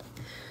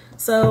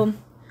 So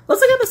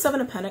let's look at the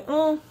Seven of Pentacles.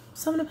 Oh,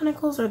 Seven of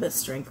Pentacles or the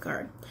Strength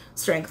card?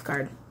 Strength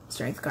card.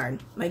 Strength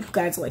card. My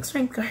guys are like,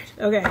 Strength card.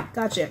 Okay.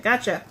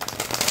 Gotcha.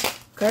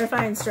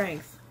 Clarifying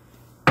Strength.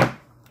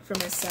 For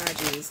my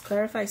Saggies.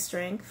 Clarify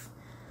Strength.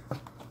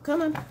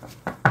 Come on.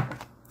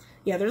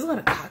 Yeah, there's a lot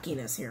of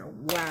cockiness here.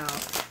 Wow.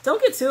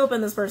 Don't get too up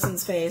in this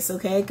person's face,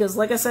 okay? Because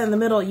like I said in the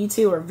middle, you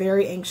two are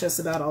very anxious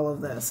about all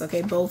of this,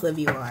 okay? Both of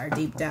you are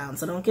deep down,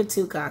 so don't get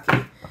too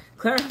cocky.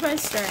 Clarify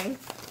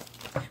Strength.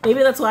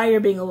 Maybe that's why you're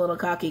being a little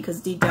cocky,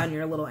 because deep down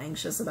you're a little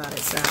anxious about it,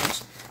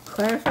 Sag.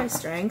 Clarify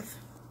Strength.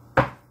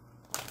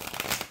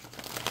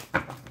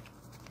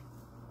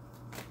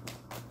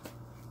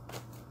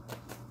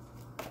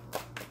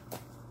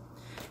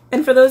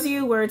 And for those of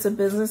you where it's a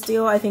business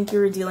deal, I think you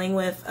were dealing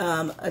with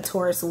a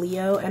Taurus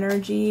Leo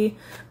energy,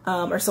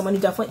 or someone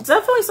who definitely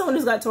someone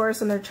who's got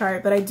Taurus in their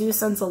chart, but I do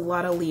sense a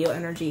lot of Leo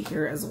energy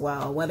here as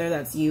well, whether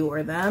that's you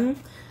or them.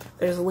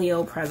 There's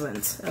Leo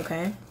present,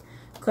 okay?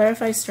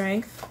 Clarify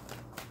Strength.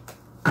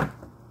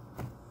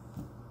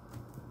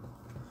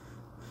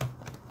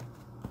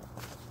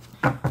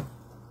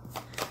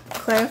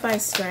 Clarify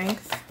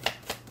Strength.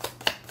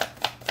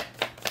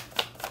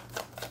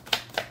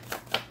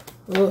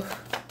 Ooh.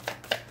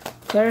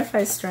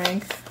 Clarify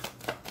Strength.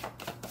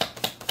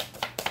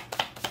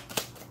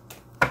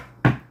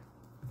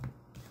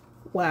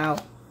 Wow.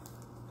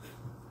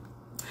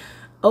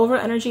 Over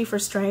energy for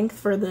strength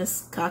for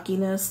this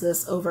cockiness,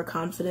 this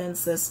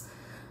overconfidence, this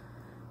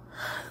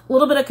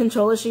little bit of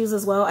control issues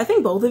as well. I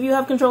think both of you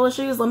have control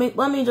issues.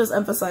 Let me just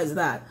emphasize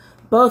that.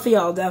 Both of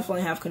y'all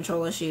definitely have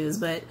control issues,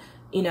 but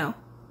you know,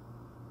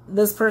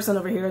 this person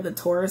over here, the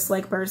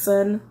Taurus-like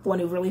person, the one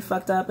who really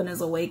fucked up and is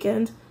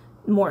awakened,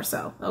 more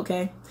so,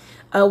 okay?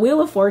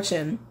 Wheel of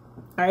Fortune.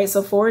 All right,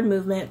 so forward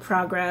movement,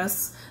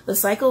 progress. The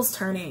cycle's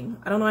turning.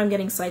 I don't know why I'm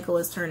getting cycle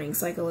is turning.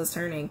 Cycle is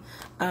turning.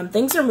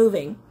 Things are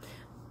moving.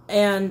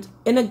 And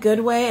in a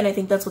good way, and I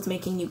think that's what's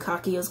making you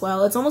cocky as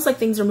well. It's almost like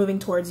things are moving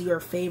towards your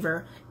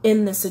favor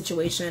in this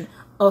situation,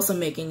 also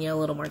making you a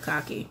little more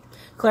cocky.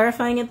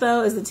 Clarifying it,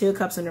 though, is the Two of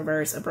Cups in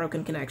reverse, a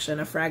broken connection,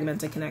 a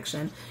fragmented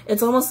connection.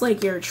 It's almost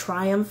like you're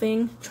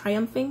triumphing.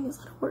 Triumphing? Is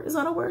that a word? Is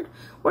that a word?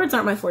 Words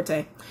aren't my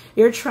forte.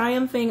 You're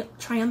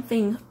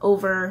triumphing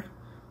over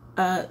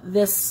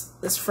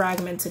this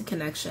fragmented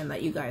connection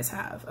that you guys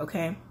have,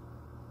 okay?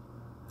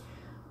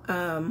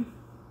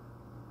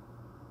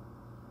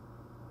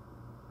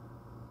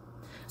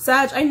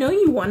 Sag, I know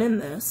you won in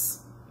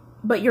this,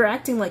 but you're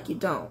acting like you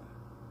don't.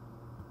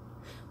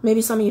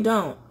 Maybe some of you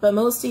don't, but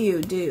most of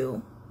you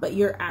do, but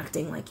you're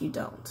acting like you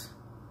don't.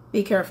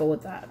 Be careful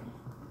with that.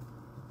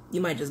 You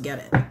might just get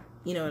it.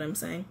 You know what I'm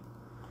saying?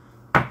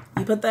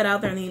 You put that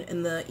out there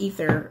in the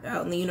ether,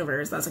 out in the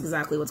universe, that's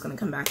exactly what's going to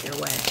come back your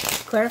way.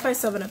 Clarify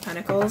Seven of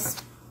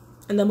Pentacles,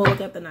 and then we'll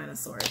look at the Nine of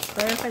Swords.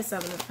 Clarify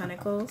Seven of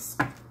Pentacles.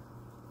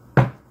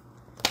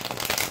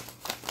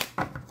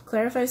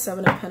 Clarify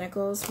Seven of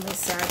Pentacles for my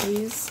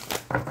Saggies.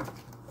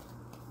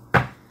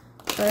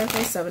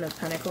 Clarify Seven of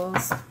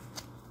Pentacles.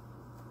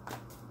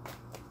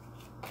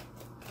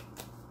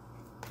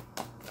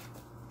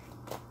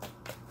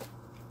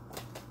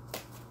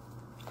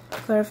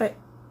 Clarify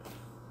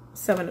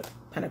Seven of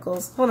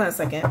Pentacles. Hold on a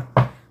second.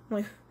 I'm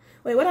like,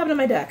 wait, what happened to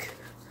my deck?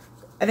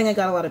 I think I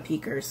got a lot of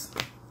peekers.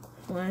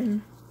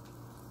 One.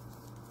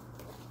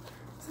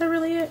 Is that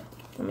really it?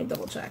 Let me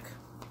double check.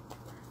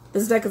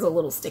 This deck is a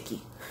little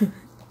sticky.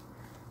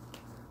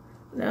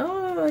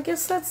 No, I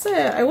guess that's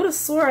it. I would have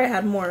swore I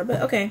had more,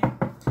 but okay.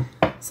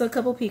 So a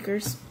couple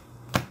peekers.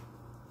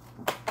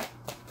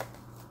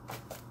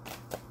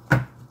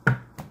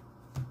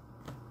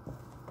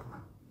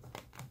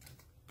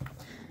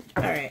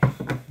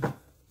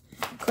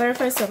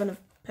 Clarify Seven of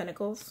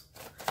Pentacles.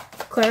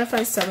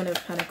 Clarify Seven of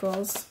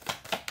Pentacles.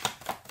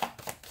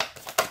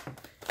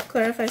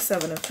 Clarify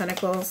Seven of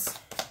Pentacles.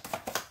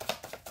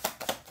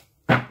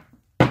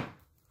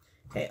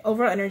 Okay,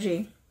 overall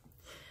energy.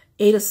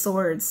 Eight of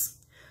Swords.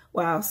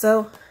 Wow,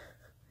 so...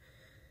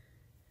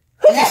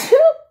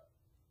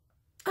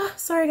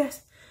 sorry,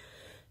 guys.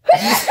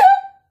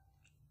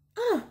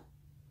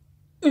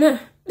 Give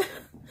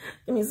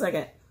me a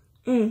second.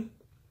 Oh,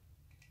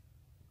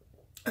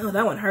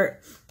 that one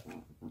hurt.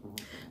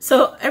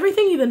 So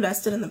everything you've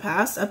invested in the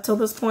past up till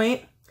this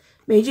point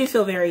made you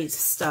feel very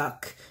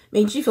stuck,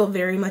 made you feel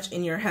very much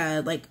in your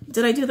head. Like,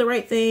 did I do the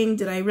right thing?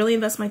 Did I really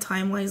invest my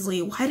time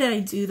wisely? Why did I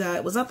do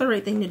that? Was that the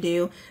right thing to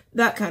do?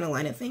 That kind of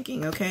line of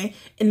thinking, okay?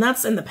 And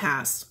that's in the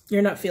past.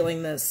 You're not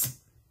feeling this.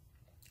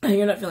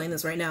 You're not feeling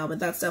this right now, but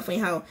that's definitely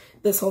how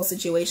this whole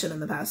situation in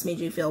the past made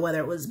you feel, whether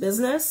it was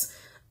business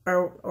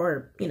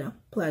or you know,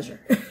 pleasure.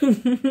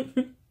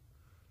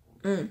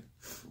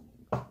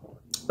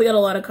 We got a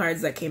lot of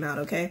cards that came out,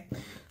 okay?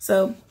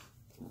 So,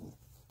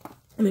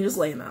 let me just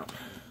lay them out.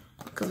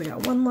 Because we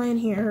got one line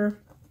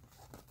here,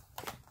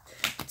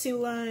 two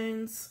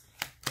lines,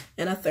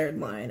 and a third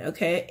line,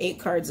 okay? 8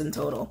 cards in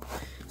total.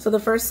 So the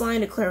first line,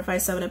 to clarify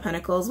Seven of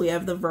Pentacles, we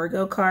have the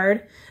Virgo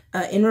card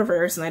in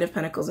reverse, Knight of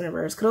Pentacles in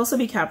reverse. Could also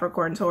be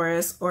Capricorn,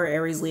 Taurus, or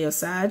Aries, Leo,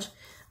 Sag.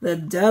 The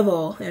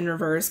Devil in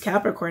reverse,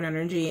 Capricorn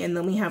energy, and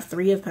then we have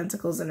 3 of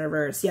Pentacles in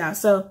reverse. Yeah,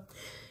 so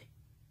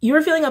you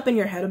were feeling up in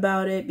your head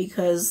about it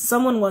because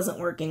someone wasn't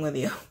working with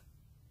you.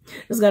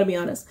 Just gotta be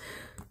honest.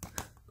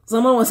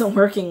 Someone wasn't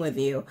working with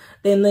you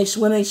when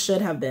they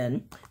should have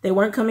been. They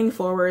weren't coming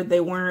forward.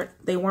 They weren't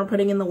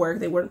putting in the work.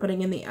 They weren't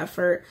putting in the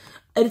effort.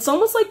 It's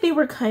almost like they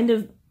were kind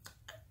of,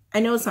 I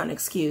know it's not an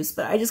excuse,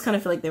 but I just kind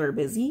of feel like they were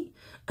busy.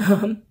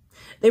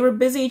 They were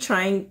busy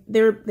trying,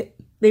 they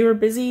were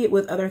busy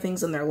with other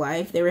things in their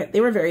life. They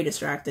were very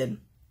distracted.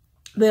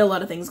 They had a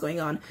lot of things going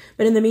on.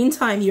 But in the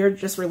meantime, you're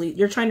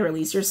trying to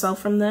release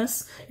yourself from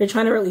this. You're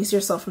trying to release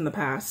yourself from the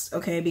past,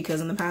 okay? Because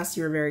in the past,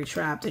 you were very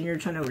trapped, and you're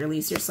trying to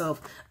release yourself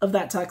of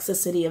that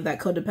toxicity, of that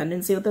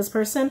codependency with this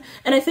person.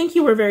 And I think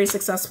you were very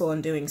successful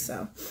in doing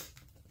so.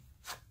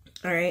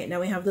 All right,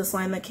 now we have this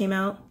line that came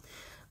out.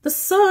 The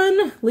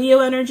Sun,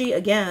 Leo energy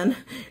again,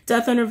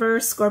 Death in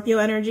reverse, Scorpio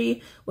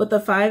energy with the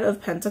 5 of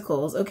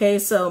Pentacles. Okay,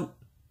 so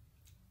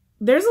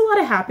there's a lot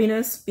of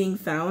happiness being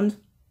found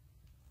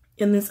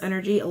in this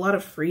energy, a lot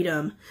of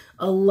freedom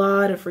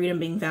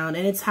being found,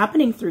 and it's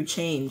happening through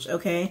change,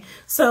 okay?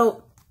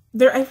 So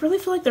I really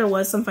feel like there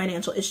was some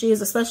financial issues,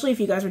 especially if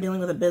you guys were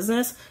dealing with a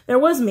business. There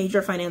was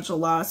major financial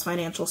loss,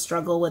 financial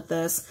struggle with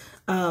this,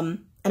 and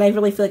I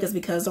really feel like it's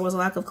because there was a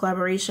lack of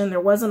collaboration. There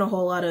wasn't a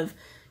whole lot of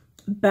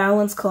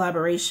balanced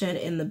collaboration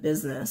in the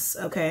business,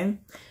 okay?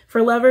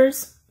 For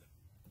lovers,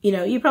 you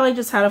know, you probably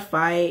just had a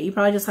fight. You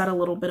probably just had a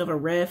little bit of a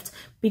rift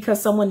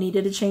because someone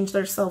needed to change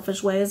their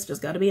selfish ways,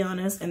 just got to be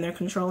honest, and their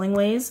controlling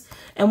ways.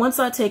 And once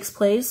that takes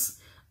place,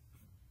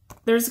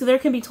 there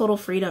can be total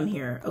freedom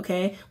here,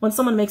 okay? When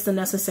someone makes the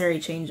necessary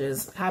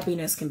changes,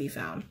 happiness can be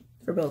found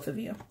for both of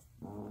you.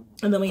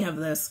 And then we have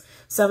this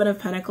 7 of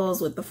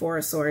Pentacles with the 4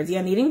 of Swords.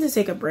 Yeah, needing to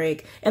take a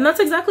break. And that's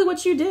exactly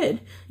what you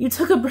did. You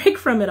took a break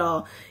from it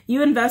all.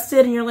 You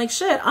invested and you're like,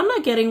 shit, I'm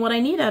not getting what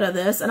I need out of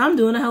this. And I'm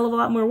doing a hell of a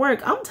lot more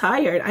work. I'm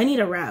tired. I need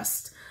a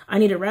rest. I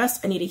need to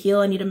rest. I need to heal.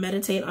 I need to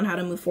meditate on how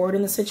to move forward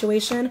in the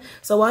situation.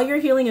 So while you're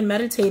healing and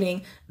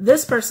meditating,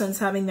 this person's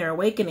having their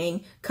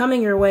awakening,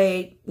 coming your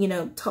way, you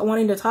know,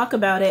 wanting to talk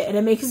about it. And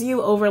it makes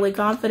you overly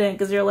confident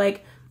because you're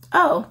like,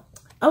 oh,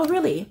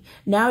 really?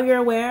 Now you're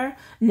aware?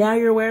 Now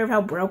you're aware of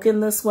how broken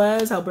this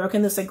was, how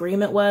broken this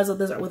agreement was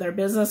with our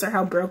business, or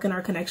how broken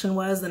our connection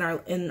was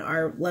in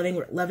our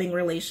loving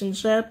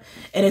relationship,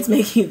 and it's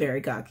making you very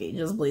cocky.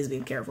 Just please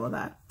be careful of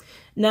that.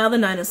 Now the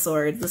 9 of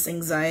Swords, this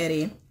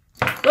anxiety.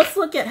 Let's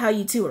look at how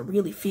you two are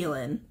really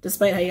feeling,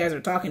 despite how you guys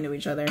are talking to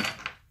each other.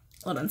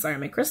 Hold on, sorry,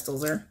 my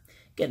crystals are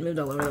getting moved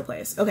all over the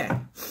place. Okay.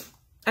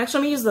 Actually,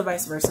 I'm gonna use the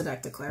vice versa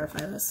deck to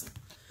clarify this.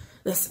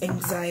 This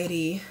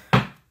anxiety.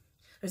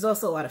 There's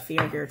also a lot of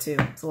fear here, too.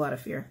 It's a lot of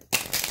fear.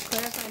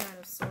 Clarify 9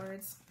 of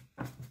Swords.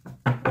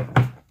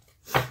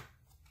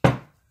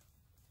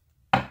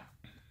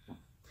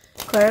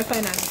 Clarify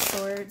 9 of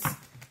Swords.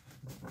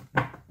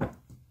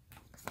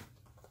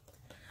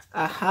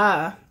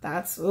 Aha.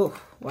 That's, ooh,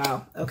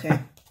 wow. Okay.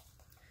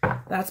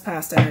 That's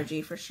past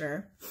energy for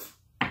sure.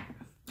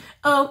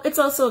 Oh, it's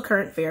also a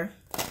current fear.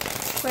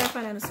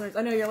 Clarify 9 of Swords.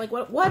 I know you're like,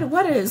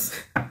 what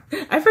is?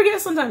 I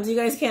forget sometimes you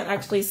guys can't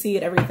actually see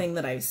everything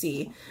that I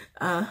see.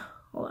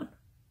 Hold on.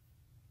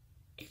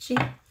 Itchy.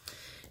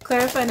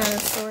 Clarify 9 of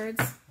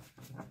Swords.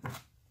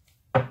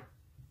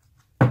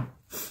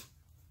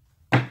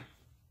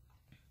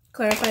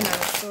 Clarify 9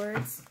 of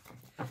Swords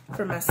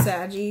for my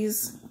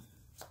Saggies.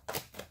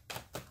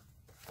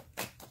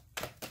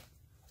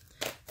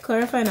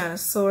 Clarify 9 of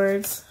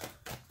Swords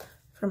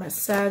for my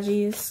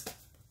Saggies.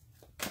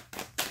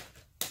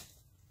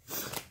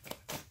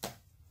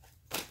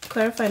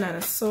 Clarify 9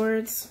 of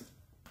Swords.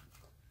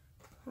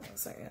 Hold on a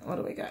second. What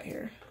do we got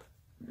here?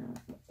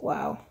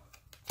 Wow.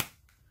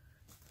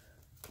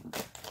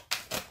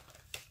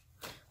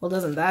 Well,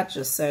 doesn't that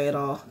just say it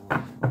all?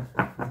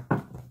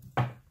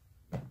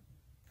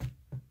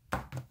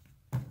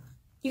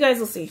 You guys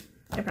will see.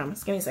 I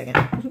promise. Give me a second.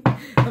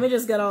 Let me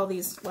just get all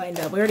these lined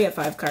up. We already have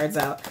 5 cards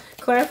out.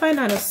 Clarify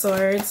 9 of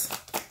Swords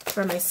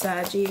for my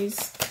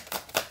Saggies.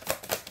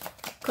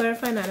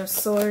 Clarify 9 of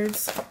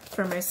Swords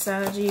for my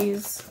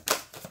Saggies.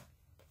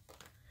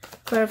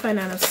 Clarify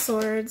 9 of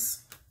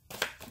Swords.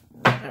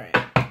 Alright.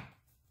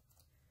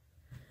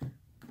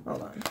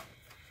 Hold on.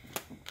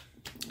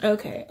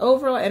 Okay.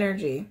 Overall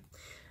energy.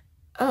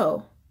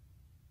 Oh.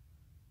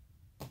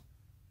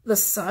 The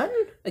Sun?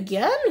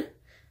 Again?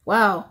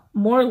 Wow,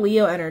 more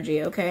Leo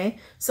energy, okay?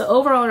 So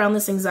overall around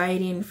this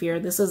anxiety and fear,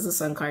 this is the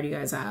Sun card you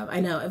guys have. I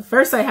know, at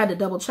first I had to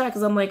double check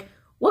because I'm like,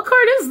 what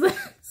card is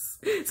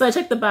this? So I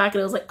checked the back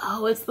and it was like,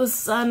 oh, it's the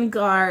Sun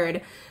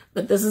card.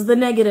 But this is the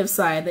negative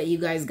side that you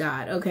guys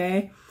got,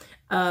 okay?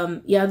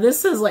 Yeah,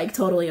 this is like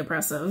totally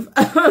oppressive.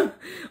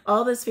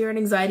 All this fear and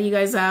anxiety you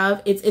guys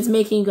have, it's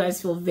making you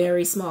guys feel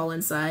very small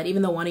inside.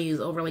 Even though one of you is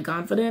overly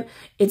confident,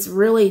 it's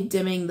really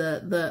dimming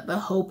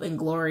the hope and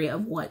glory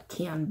of what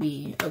can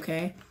be,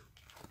 okay?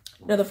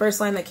 Now, the first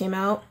line that came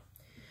out,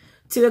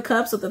 2 of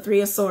Cups with the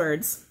 3 of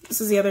Swords.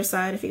 This is the other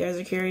side, if you guys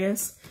are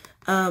curious.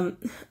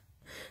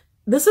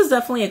 This is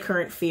definitely a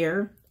current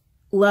fear,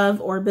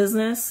 love or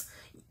business.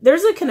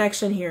 There's a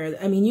connection here.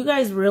 I mean, you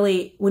guys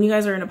really, when you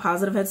guys are in a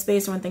positive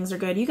headspace or when things are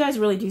good, you guys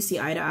really do see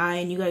eye to eye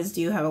and you guys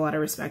do have a lot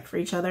of respect for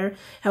each other.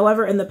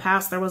 However, in the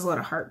past, there was a lot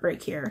of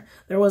heartbreak here.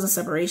 There was a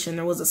separation,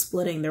 there was a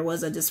splitting, there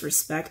was a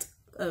disrespect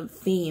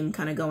theme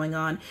kind of going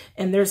on,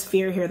 and there's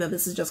fear here that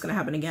this is just going to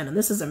happen again, and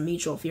this is a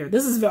mutual fear.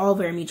 This is all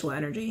very mutual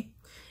energy.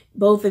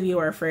 Both of you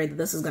are afraid that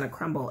this is going to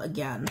crumble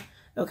again,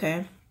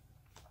 okay?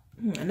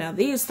 And now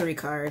these 3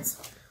 cards.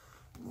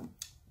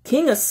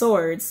 King of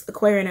Swords,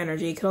 Aquarian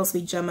energy, could also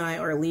be Gemini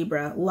or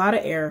Libra. A lot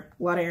of air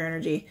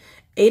energy.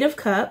 8 of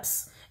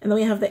Cups, and then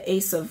we have the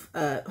Ace of,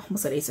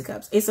 almost said Ace of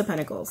Cups, Ace of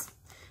Pentacles.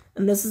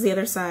 And this is the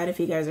other side if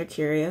you guys are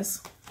curious.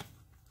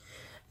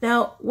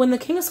 Now, when the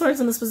King of Swords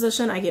is in this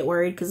position, I get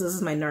worried because this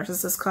is my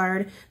narcissist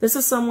card. This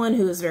is someone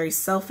who is very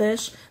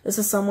selfish. This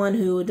is someone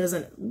who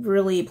doesn't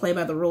really play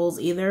by the rules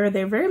either.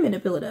 They're very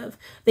manipulative.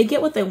 They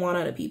get what they want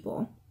out of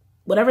people,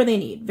 whatever they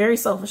need. Very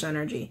selfish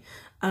energy.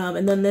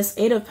 And then this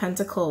 8 of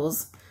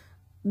Pentacles,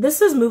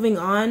 this is moving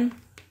on,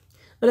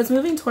 but it's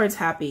moving towards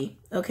happy,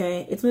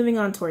 okay? It's moving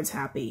on towards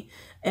happy.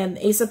 And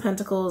Ace of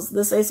Pentacles,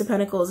 this Ace of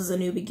Pentacles is a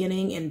new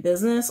beginning in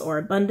business or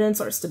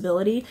abundance or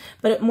stability,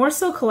 but more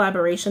so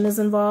collaboration is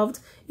involved.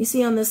 You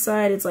see on this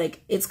side, it's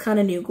like, it's kind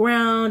of new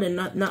ground and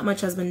not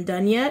much has been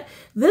done yet.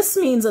 This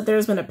means that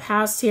there's been a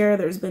past here,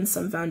 there's been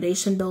some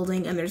foundation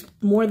building, and there's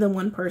more than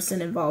one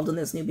person involved in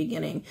this new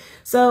beginning.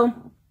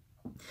 So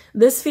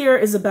this fear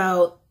is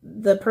about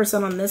the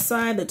person on this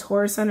side, the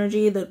Taurus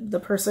energy,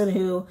 the person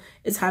who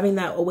is having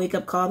that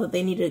wake-up call that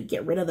they need to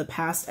get rid of the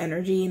past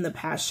energy and the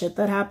past shit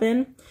that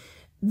happened.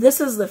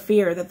 This is the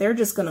fear that they're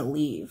just going to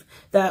leave.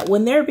 That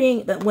when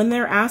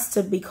they're asked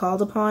to be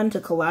called upon to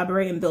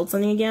collaborate and build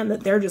something again,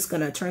 that they're just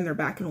going to turn their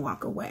back and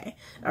walk away.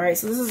 All right,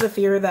 so this is a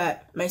fear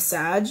that my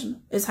Sag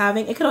is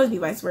having. It could always be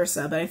vice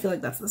versa, but I feel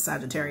like that's the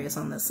Sagittarius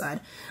on this side.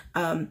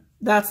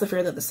 That's the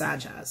fear that the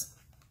Sag has.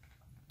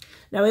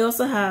 Now we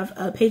also have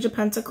a Page of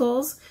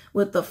Pentacles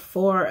with the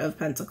 4 of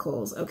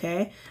Pentacles,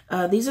 okay?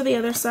 These are the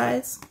other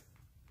sides,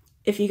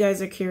 if you guys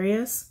are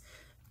curious.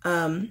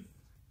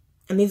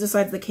 And these are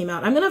sides that came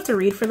out. I'm going to have to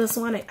read for this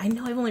one. I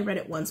know I've only read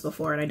it once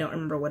before and I don't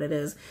remember what it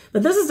is.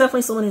 But this is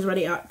definitely someone who's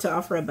ready to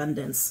offer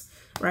abundance,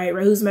 right?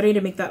 Who's ready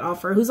to make that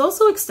offer, who's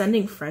also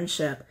extending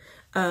friendship.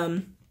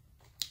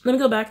 Let me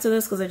go back to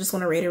this because I just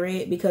want to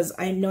reiterate because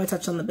I know I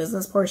touched on the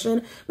business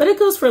portion, but it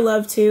goes for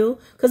love too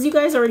because you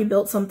guys already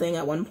built something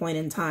at one point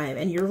in time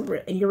and you're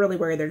really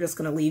worried they're just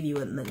going to leave you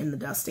in the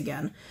dust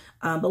again.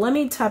 But let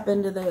me tap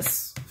into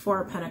this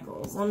 4 of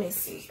Pentacles. Let me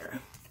see here.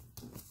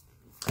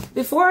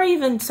 Before I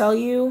even tell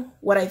you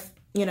what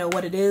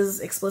what it is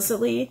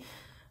explicitly,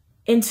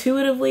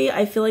 intuitively,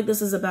 I feel like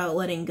this is about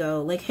letting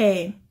go. Like,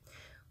 hey,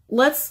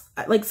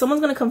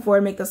 someone's going to come forward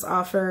and make this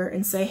offer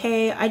and say,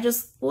 hey,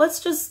 let's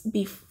just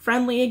be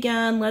friendly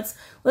again. Let's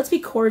be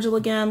cordial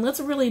again.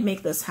 Let's really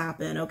make this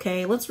happen.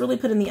 Okay. Let's really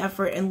put in the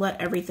effort and let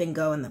everything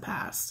go in the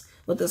past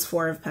with this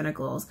 4 of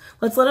Pentacles.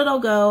 Let's let it all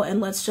go and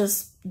let's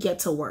just get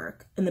to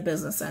work in the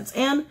business sense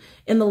and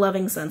in the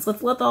loving sense.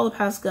 Let's let all the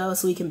past go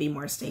so we can be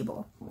more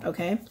stable.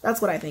 Okay.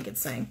 That's what I think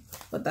it's saying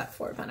with that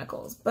 4 of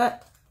Pentacles,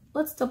 but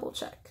let's double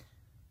check.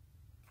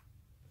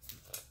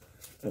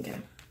 Okay.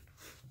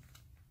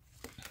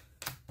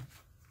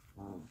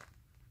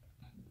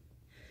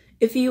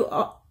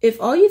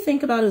 If all you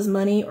think about is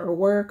money or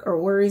work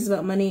or worries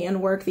about money and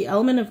work, the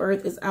element of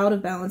earth is out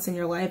of balance in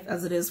your life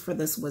as it is for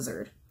this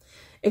wizard.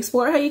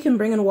 Explore how you can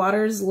bring in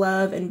water's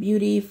love and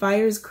beauty,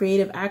 fire's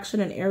creative action,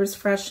 and air's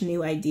fresh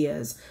new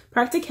ideas.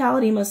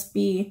 Practicality must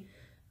be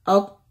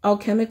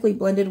alchemically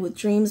blended with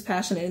dreams,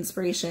 passion, and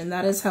inspiration.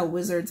 That is how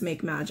wizards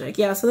make magic.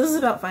 Yeah, so this is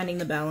about finding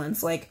the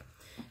balance. Like,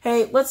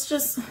 hey, let's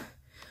just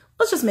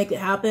make it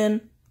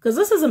happen. Because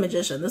this is a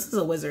magician. This is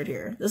a wizard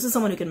here. This is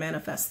someone who can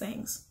manifest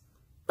things.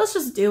 let's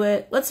just do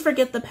it. Let's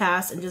forget the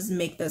past and just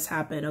make this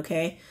happen,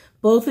 okay?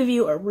 Both of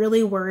you are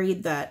really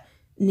worried that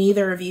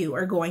neither of you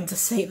are going to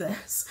say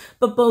this,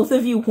 but both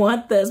of you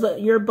want this,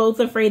 but you're both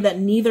afraid that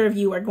neither of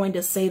you are going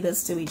to say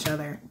this to each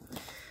other.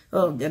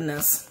 Oh,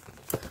 goodness.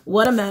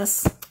 What a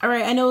mess. All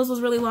right, I know this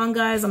was really long,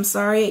 guys. I'm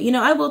sorry. You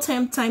know, I will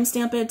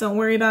timestamp it. Don't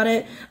worry about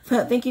it.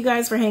 But thank you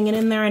guys for hanging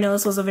in there. I know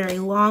this was a very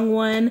long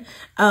one.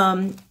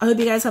 I hope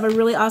you guys have a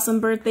really awesome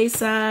birthday,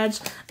 Sag.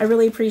 I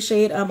really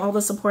appreciate all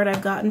the support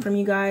I've gotten from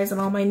you guys and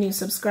all my new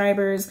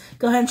subscribers.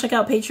 Go ahead and check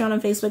out Patreon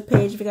and Facebook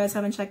page if you guys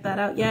haven't checked that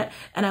out yet.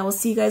 And I will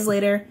see you guys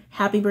later.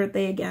 Happy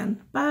birthday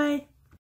again. Bye.